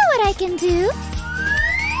 I know what I can do!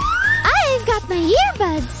 I've got my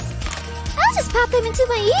earbuds! I'll just pop them into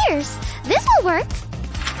my ears. This will work.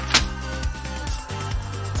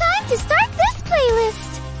 Time to start this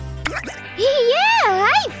playlist! Yeah!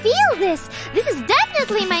 I feel this! This is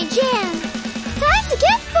definitely my jam! Time to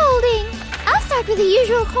get folding! I'll start with the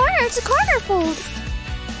usual corner-to-corner fold.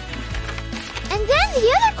 And then the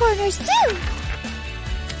other corners too!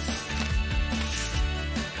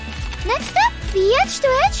 Next up, the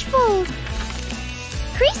edge-to-edge fold.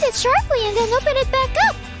 Crease it sharply and then open it back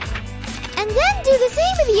up. And then do the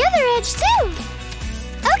same with the other edge too.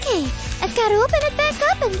 Okay, I've got to open it back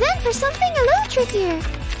up and then for something a little trickier,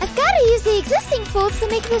 I've got to use the existing folds to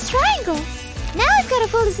make this triangle. Now I've got to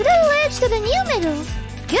fold this little edge to the new middle.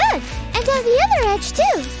 Good! And then the other edge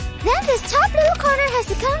too. Then this top little corner has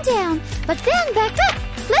to come down, but then back up.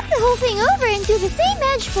 Flip the whole thing over and do the same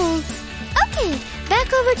edge folds. Okay,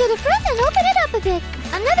 back over to the front and open it up a bit.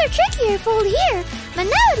 Another trickier fold here, but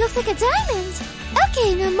now it looks like a diamond.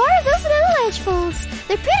 Okay, now more of those little edge folds.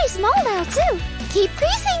 They're pretty small now too. Keep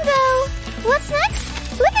creasing though. What's next?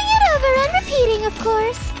 Flipping it over and repeating, of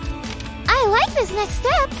course. I like this next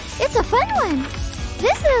step. It's a fun one.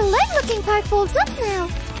 This little leg-looking part folds up now.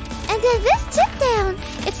 And then this tip down.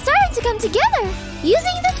 It's starting to come together.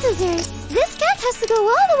 Using the scissors, this cat has to go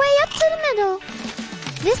all the way up to the middle.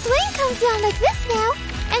 This wing comes down like this now,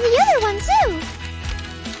 and the other one too.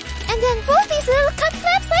 And then fold these little cut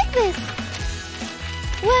flaps like this.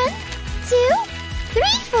 1, 2,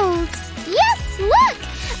 3 folds. Yes, look!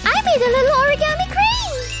 I made a little origami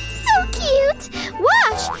crane. So cute.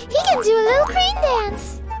 Watch, he can do a little crane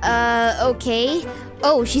dance. Okay.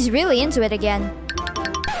 Oh, she's really into it again.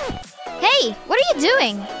 Hey, what are you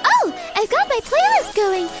doing? Oh, I've got my playlist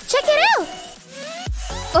going. Check it out.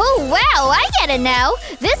 Oh, wow, I get it now.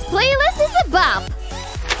 This playlist is a bop.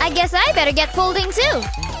 I guess I better get folding too. Woo!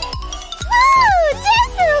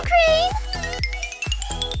 Dance, little crane!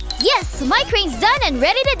 Yes, my crane's done and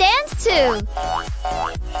ready to dance too.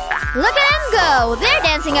 Look at them go. They're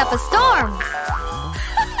dancing up a storm.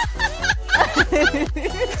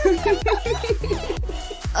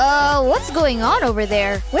 What's going on over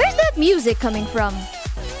there? Where's that music coming from?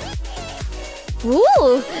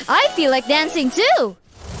 Ooh, I feel like dancing too.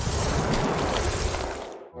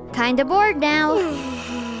 Kinda bored now.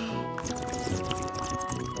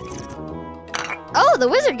 Oh, the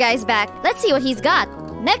wizard guy's back. Let's see what he's got.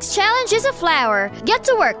 Next challenge is a flower. Get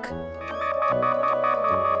to work.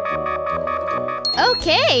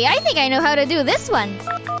 Okay, I think I know how to do this one.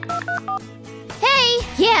 Hey,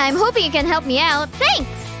 yeah, I'm hoping you can help me out. Thanks.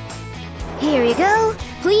 Here you go.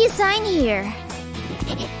 Please sign here.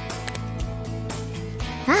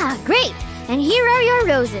 Ah, great. And here are your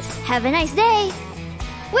roses. Have a nice day.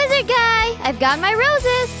 Wizard guy, I've got my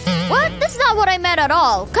roses. What? That's not what I meant at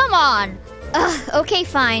all. Come on. Okay,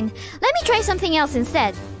 fine. Let me try something else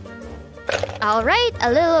instead. Alright, a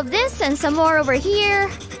little of this and some more over here.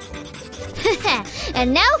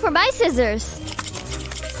 And now for my scissors.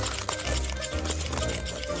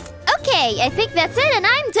 Okay, I think that's it and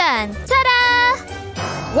I'm done.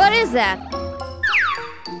 Ta-da! What is that?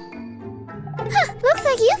 Looks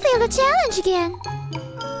like you failed a challenge again.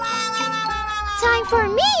 Time for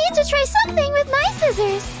me to try something with my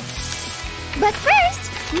scissors. But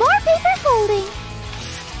first, more paper folding.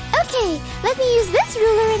 Okay, let me use this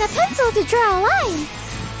ruler and a pencil to draw a line.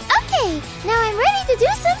 Okay, now I'm ready to do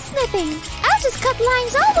some snipping. I'll just cut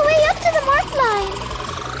lines all the way up to the marked line.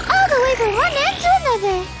 All the way from one end to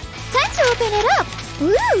another. Time to open it up.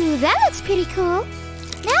 Ooh, that looks pretty cool.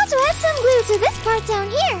 Now to add some glue to this part down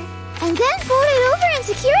here. And then fold it over and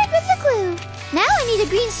secure it with the glue. Now I need a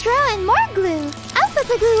green straw and more glue. I'll put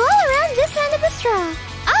the glue all around this end of the straw.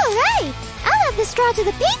 Alright, I'll add the straw to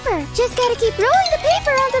the paper. Just gotta keep rolling the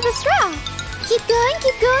paper onto the straw. Keep going,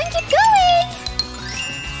 keep going, keep going.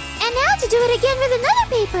 And now to do it again with another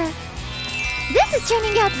paper. This is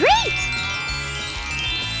turning out great.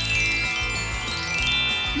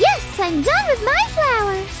 Yes, I'm done with my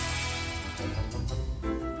flower.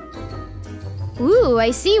 Ooh,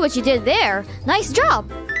 I see what you did there. Nice job.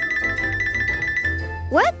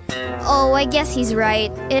 What? Oh, I guess he's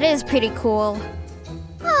right. It is pretty cool.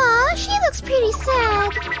 Aw, she looks pretty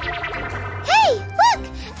sad. Hey, look!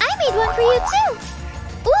 I made one for you too.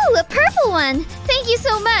 Ooh, a purple one. Thank you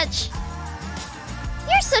so much.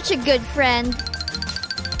 You're such a good friend.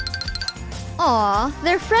 Aw,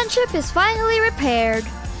 their friendship is finally repaired.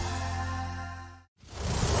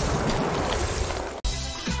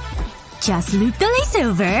 Just loop the lace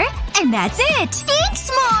over, and that's it!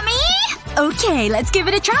 Thanks, Mommy! Okay, let's give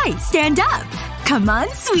it a try. Stand up. Come on,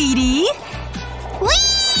 sweetie.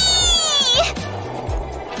 Whee!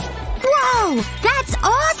 Whoa! That's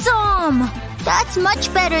awesome! That's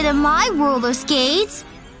much better than my roller skates.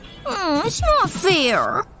 It's not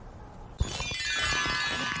fair.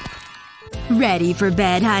 Ready for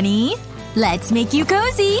bed, honey? Let's make you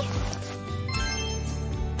cozy.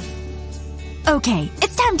 Okay,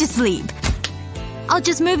 it's time to sleep. I'll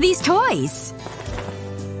just move these toys.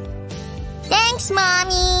 Thanks,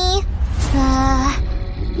 Mommy.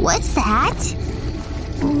 What's that?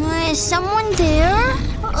 Is someone there?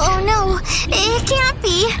 Oh no, it can't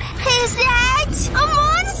be. Is that a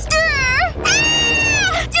monster?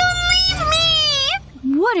 Ah! Don't leave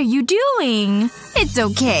me! What are you doing? It's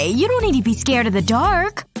okay. You don't need to be scared of the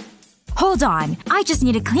dark. Hold on. I just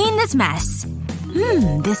need to clean this mess.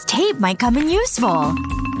 This tape might come in useful.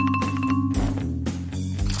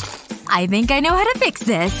 I think I know how to fix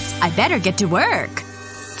this. I better get to work.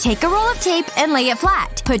 Take a roll of tape and lay it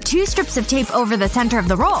flat. Put 2 strips of tape over the center of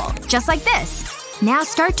the roll. Just like this. Now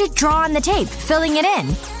start to draw on the tape, filling it in.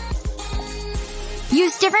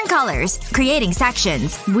 Use different colors, creating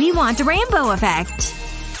sections. We want a rainbow effect.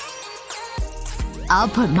 I'll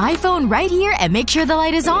put my phone right here and make sure the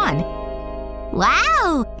light is on.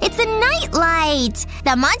 Wow! It's a night light!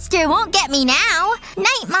 The monster won't get me now!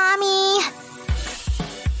 Night, Mommy!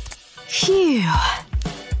 Phew.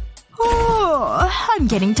 Oh, I'm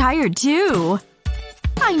getting tired too.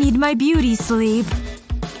 I need my beauty sleep.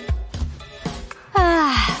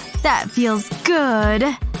 Ah, that feels good.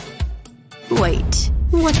 Wait.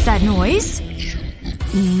 What's that noise?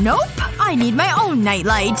 Nope! I need my own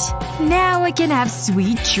nightlight. Now I can have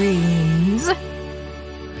sweet dreams.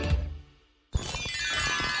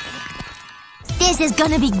 This is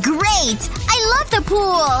gonna be great! I love the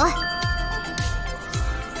pool!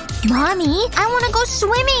 Mommy, I wanna go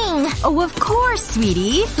swimming! Oh, of course,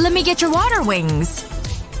 sweetie. Let me get your water wings.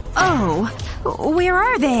 Oh. Where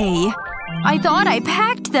are they? I thought I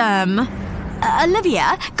packed them.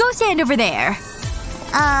 Olivia, go stand over there.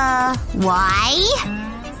 Why?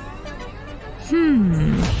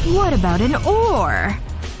 What about an oar?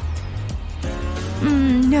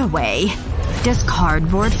 No way. Does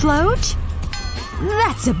cardboard float?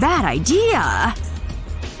 That's a bad idea.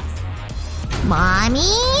 Mommy?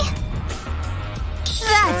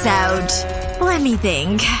 That's out. Let me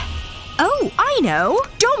think. Oh, I know.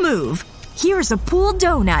 Don't move. Here's a pool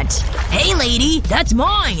donut. Hey, lady! That's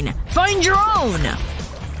mine! Find your own!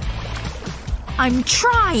 I'm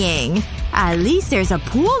trying. At least there's a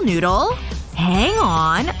pool noodle. Hang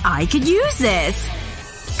on. I could use this.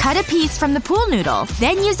 Cut a piece from the pool noodle.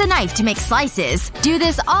 Then use a knife to make slices. Do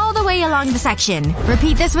this all the way along the section.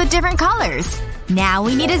 Repeat this with different colors. Now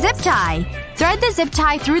we need a zip tie. Thread the zip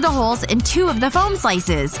tie through the holes in 2 of the foam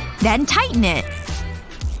slices. Then tighten it.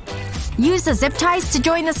 Use the zip ties to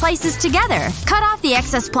join the slices together. Cut off the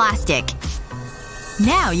excess plastic.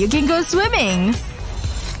 Now you can go swimming.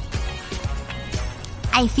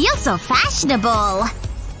 I feel so fashionable.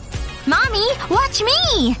 Mommy, watch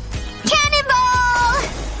me! Cannonball!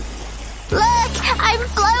 Look! I'm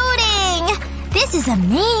floating! This is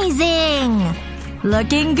amazing!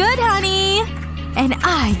 Looking good, honey. And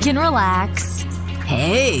I can relax.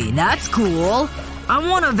 Hey, that's cool. I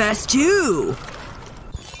want a vest too.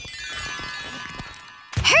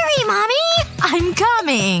 Hurry, Mommy! I'm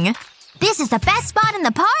coming. This is the best spot in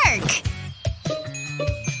the park!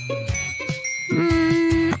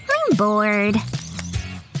 I'm bored.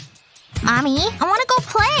 Mommy, I wanna go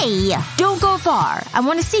play! Don't go far. I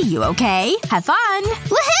want to see you, okay? Have fun!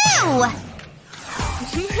 Woohoo!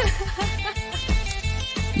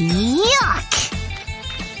 Yuck!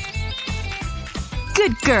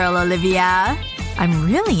 Good girl, Olivia. I'm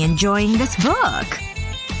really enjoying this book.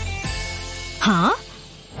 Huh?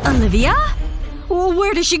 Olivia?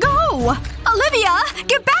 Where did she go? Olivia!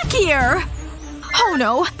 Get back here! Oh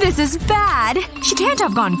no, this is bad. She can't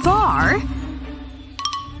have gone far.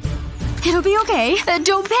 It'll be okay.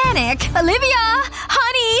 Don't panic. Olivia!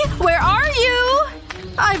 Honey! Where are you?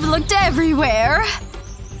 I've looked everywhere.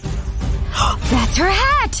 That's her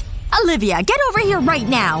hat! Olivia, get over here right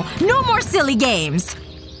now. No more silly games.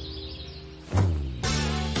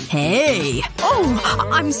 Hey. Oh,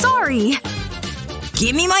 I'm sorry.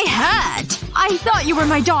 Give me my hat. I thought you were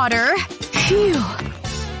my daughter. Phew.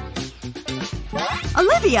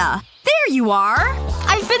 Olivia! There you are!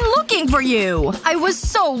 I've been looking for you! I was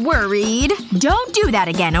so worried. Don't do that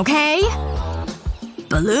again, okay?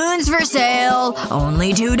 Balloons for sale.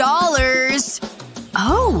 Only $2.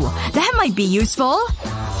 Oh, that might be useful.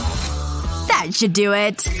 That should do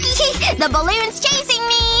it. The balloon's chasing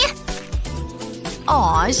me!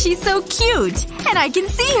 Aw, she's so cute. And I can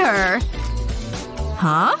see her.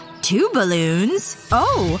 Huh? 2 balloons?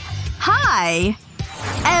 Oh. Hi.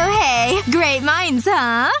 Oh hey. Great minds,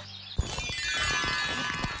 huh?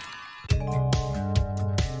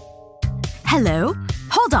 Hello?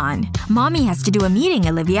 Hold on. Mommy has to do a meeting,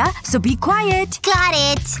 Olivia, so be quiet. Got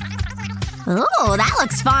it. Ooh, that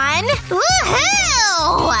looks fun.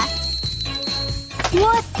 Woohoo!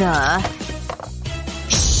 What the…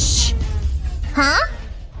 Shh. Huh?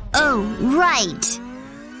 Oh, right.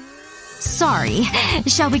 Sorry.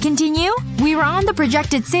 Shall we continue? We were on the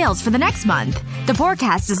projected sales for the next month. The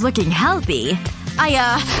forecast is looking healthy.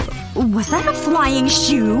 Was that a flying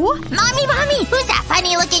shoe? Mommy! Who's that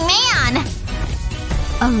funny-looking man?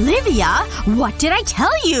 Olivia? What did I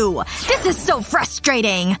tell you? This is so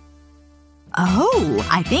frustrating. Oh,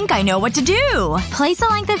 I think I know what to do. Place a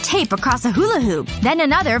length of tape across a hula hoop, then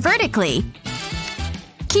another vertically.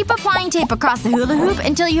 Keep applying tape across the hula hoop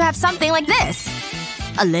until you have something like this.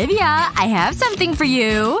 Olivia, I have something for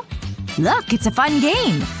you. Look, it's a fun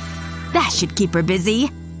game. That should keep her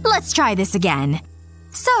busy. Let's try this again.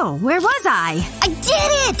 So, where was I? I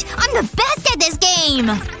did it! I'm the best at this game!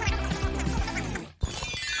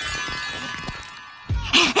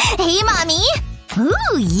 Hey, Mommy!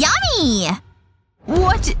 Ooh, yummy!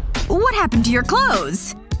 What happened to your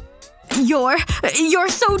clothes? You're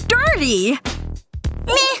so dirty!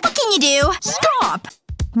 Meh, what can you do? Stop!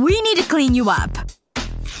 We need to clean you up.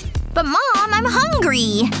 But Mom, I'm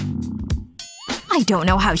hungry! I don't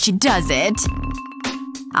know how she does it.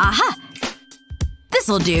 Aha!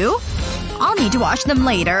 This'll do. I'll need to wash them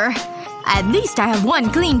later. At least I have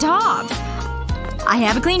one clean top. I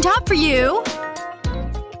have a clean top for you.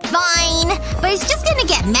 Fine, but it's just gonna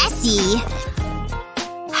get messy.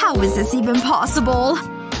 How is this even possible?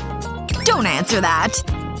 Don't answer that.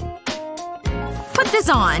 Put this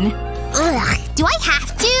on. Ugh, do I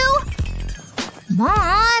have to?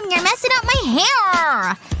 Mom, you're messing up my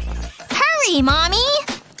hair! Hurry, Mommy!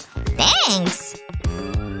 Thanks.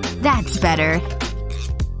 That's better.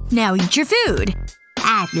 Now eat your food.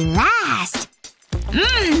 At last!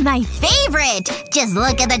 Mmm, my favorite! Just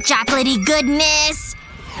look at the chocolatey goodness!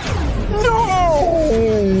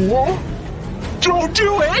 No! Don't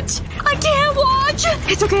do it! I can't watch!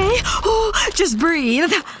 It's okay. Oh, just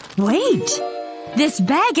breathe. Wait. This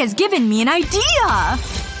bag has given me an idea!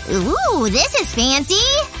 Ooh, this is fancy!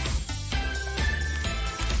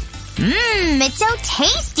 Mmm, it's so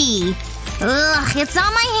tasty! Ugh, it's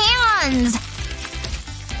on my hands!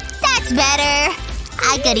 That's better!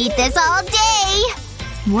 I could eat this all day!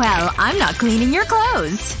 Well, I'm not cleaning your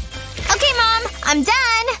clothes. Okay, Mom. I'm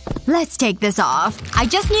done! Let's take this off. I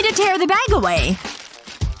just need to tear the bag away.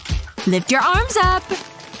 Lift your arms up.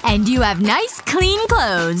 And you have nice, clean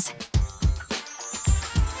clothes.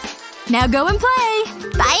 Now go and play.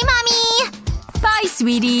 Bye, Mommy! Bye,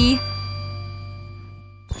 sweetie.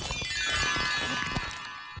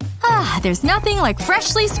 Ah, there's nothing like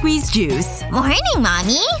freshly squeezed juice. Morning,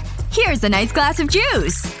 Mommy! Here's a nice glass of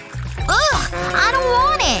juice. Ugh! I don't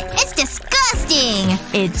want it! It's disgusting!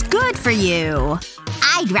 It's good for you.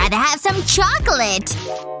 I'd rather have some chocolate!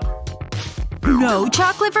 No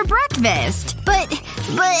chocolate for breakfast. But…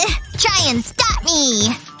 try and stop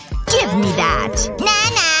me! Give me that.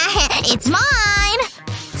 Nah, it's mine!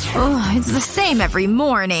 Oh, it's the same every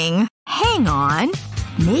morning. Hang on.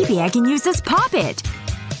 Maybe I can use this poppet.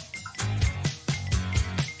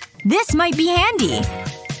 This might be handy.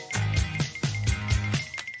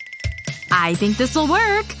 I think this'll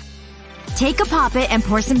work. Take a poppet and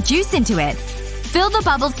pour some juice into it. Fill the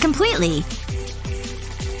bubbles completely.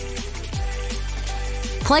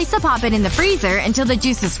 Place the poppet in the freezer until the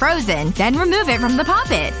juice is frozen, then remove it from the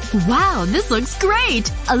poppet. Wow, this looks great!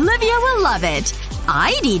 Olivia will love it.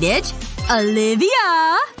 I'd eat it.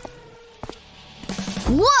 Olivia!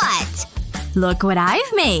 What? Look what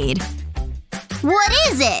I've made. What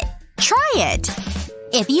is it? Try it.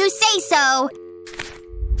 If you say so.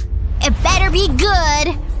 It better be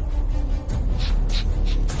good.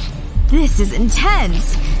 This is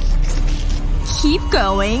intense. Keep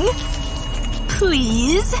going.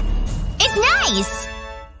 Please. It's nice!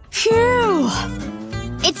 Phew.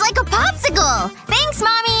 It's like a popsicle! Thanks,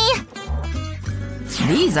 Mommy!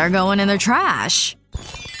 These are going in the trash.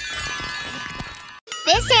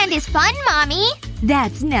 This sand is fun, Mommy!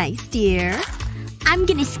 That's nice, dear. I'm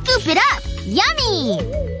gonna scoop it up! Yummy!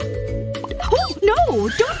 Oh, no!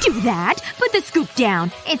 Don't do that! Put the scoop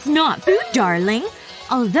down. It's not food, darling.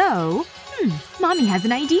 Although… Mommy has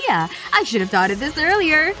an idea. I should have thought of this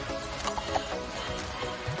earlier.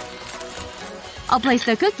 I'll place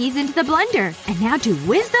the cookies into the blender. And now to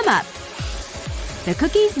whiz them up. The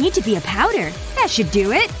cookies need to be a powder. That should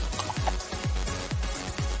do it.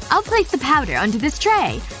 I'll place the powder onto this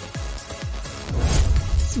tray.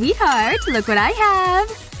 Sweetheart, look what I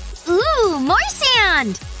have. Ooh, more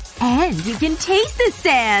sand! And you can taste this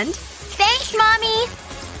sand. Thanks, Mommy!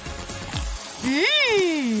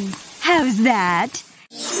 How's that?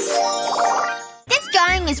 This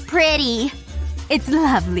drawing is pretty. It's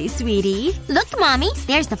lovely, sweetie. Look, Mommy.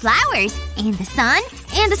 There's the flowers. And the sun.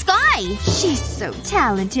 And the sky. She's so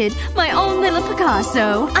talented. My own little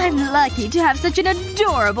Picasso. I'm lucky to have such an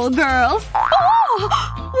adorable girl. Oh!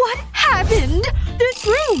 What happened? This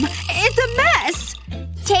room. It's a mess.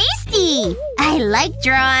 Tasty! I like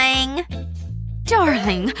drawing.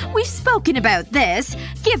 Darling, we've spoken about this.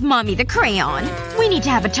 Give Mommy the crayon. We need to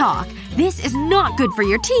have a talk. This is not good for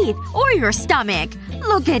your teeth. Or your stomach.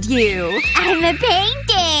 Look at you. I'm a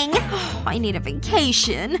painting! I need a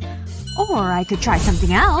vacation. Or I could try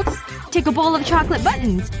something else. Take a bowl of chocolate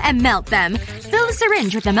buttons and melt them. Fill the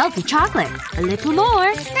syringe with the melted chocolate. A little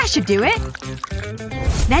more. That should do it.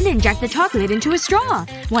 Then inject the chocolate into a straw.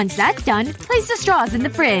 Once that's done, place the straws in the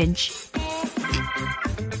fridge.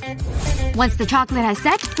 Once the chocolate has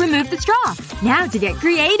set, remove the straw. Now to get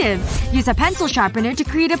creative. Use a pencil sharpener to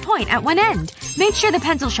create a point at one end. Make sure the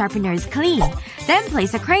pencil sharpener is clean. Then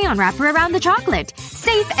place a crayon wrapper around the chocolate.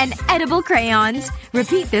 Safe and edible crayons.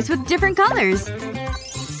 Repeat this with different colors.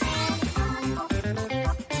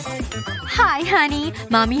 Hi, honey.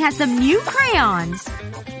 Mommy has some new crayons.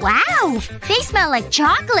 Wow! They smell like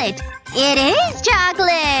chocolate! It is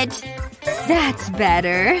chocolate! That's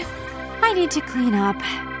better. I need to clean up.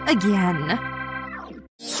 Again.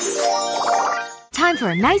 Time for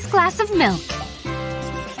a nice glass of milk.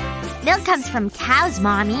 Milk comes from cows,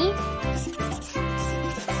 Mommy.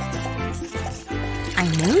 I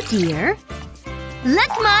know, dear. Look,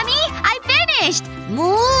 Mommy! I finished!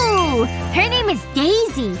 Moo! Her name is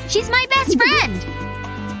Daisy. She's my best friend.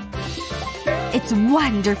 It's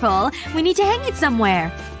wonderful. We need to hang it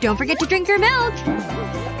somewhere. Don't forget to drink your milk.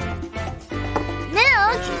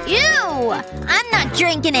 Milk? Ew! I'm not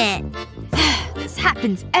drinking it. This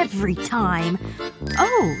happens every time.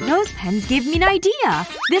 Oh, those pens gave me an idea.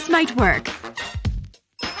 This might work.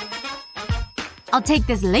 I'll take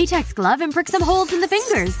this latex glove and prick some holes in the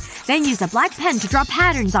fingers. Then use a black pen to draw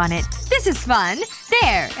patterns on it. This is fun.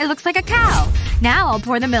 There. It looks like a cow. Now I'll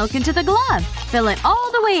pour the milk into the glove. Fill it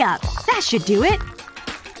all the way up. That should do it.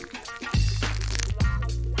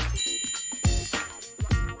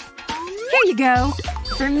 Here you go.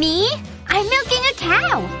 For me? I'm milking a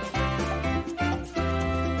cow.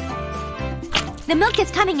 The milk is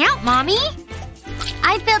coming out, Mommy.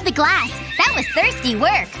 I filled the glass. That was thirsty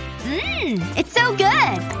work. It's so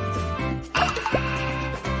good.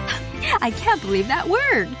 I can't believe that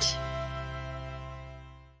worked.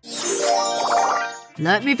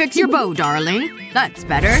 Let me fix your bow, darling. That's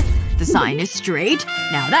better. The sign is straight.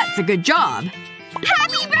 Now that's a good job.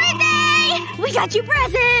 Happy birthday! We got you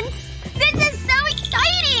presents! This is so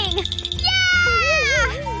exciting!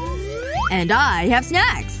 Yeah! And I have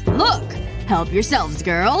snacks. Look. Help yourselves,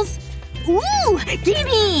 girls. Ooh!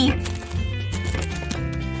 Gimme!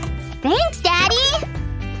 Thanks, Daddy!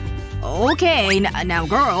 Okay, now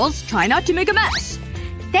girls, try not to make a mess.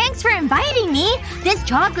 Thanks for inviting me. This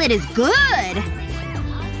chocolate is good.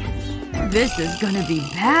 This is gonna be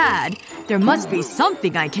bad. There must be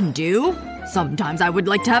something I can do. Sometimes I would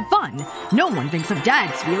like to have fun. No one thinks of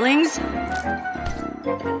Dad's feelings.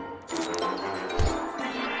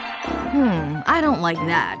 I don't like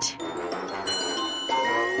that.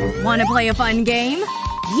 Wanna play a fun game?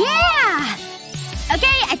 Yeah!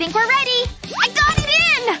 Okay, I think we're ready. I got it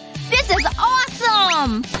in! This is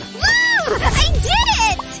awesome! Woo! I did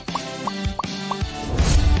it!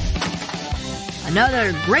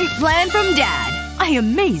 Another great plan from Dad. I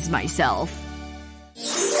amaze myself.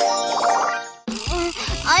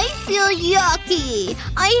 I feel yucky.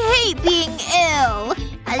 I hate being ill.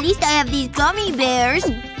 At least I have these gummy bears.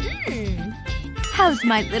 How's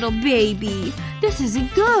my little baby? This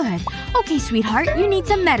isn't good. Okay, sweetheart, you need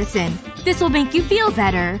some medicine. This will make you feel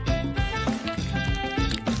better.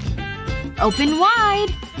 Open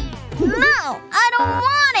wide. No! I don't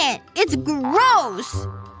want it! It's gross!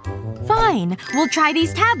 Fine. We'll try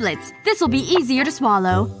these tablets. This'll be easier to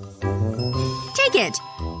swallow. Take it.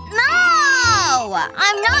 No!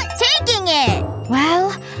 I'm not taking it!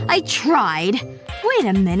 Well, I tried. Wait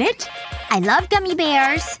a minute. I love gummy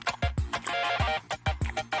bears.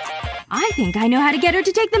 I think I know how to get her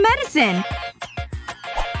to take the medicine.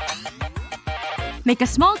 Make a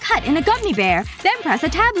small cut in a gummy bear, then press a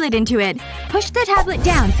tablet into it. Push the tablet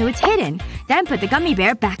down so it's hidden. Then put the gummy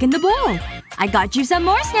bear back in the bowl. I got you some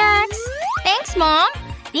more snacks. Thanks, Mom.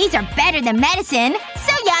 These are better than medicine.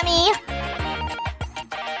 So yummy!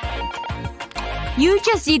 You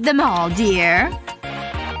just eat them all, dear.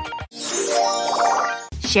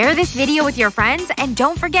 Share this video with your friends and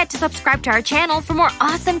don't forget to subscribe to our channel for more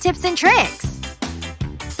awesome tips and tricks.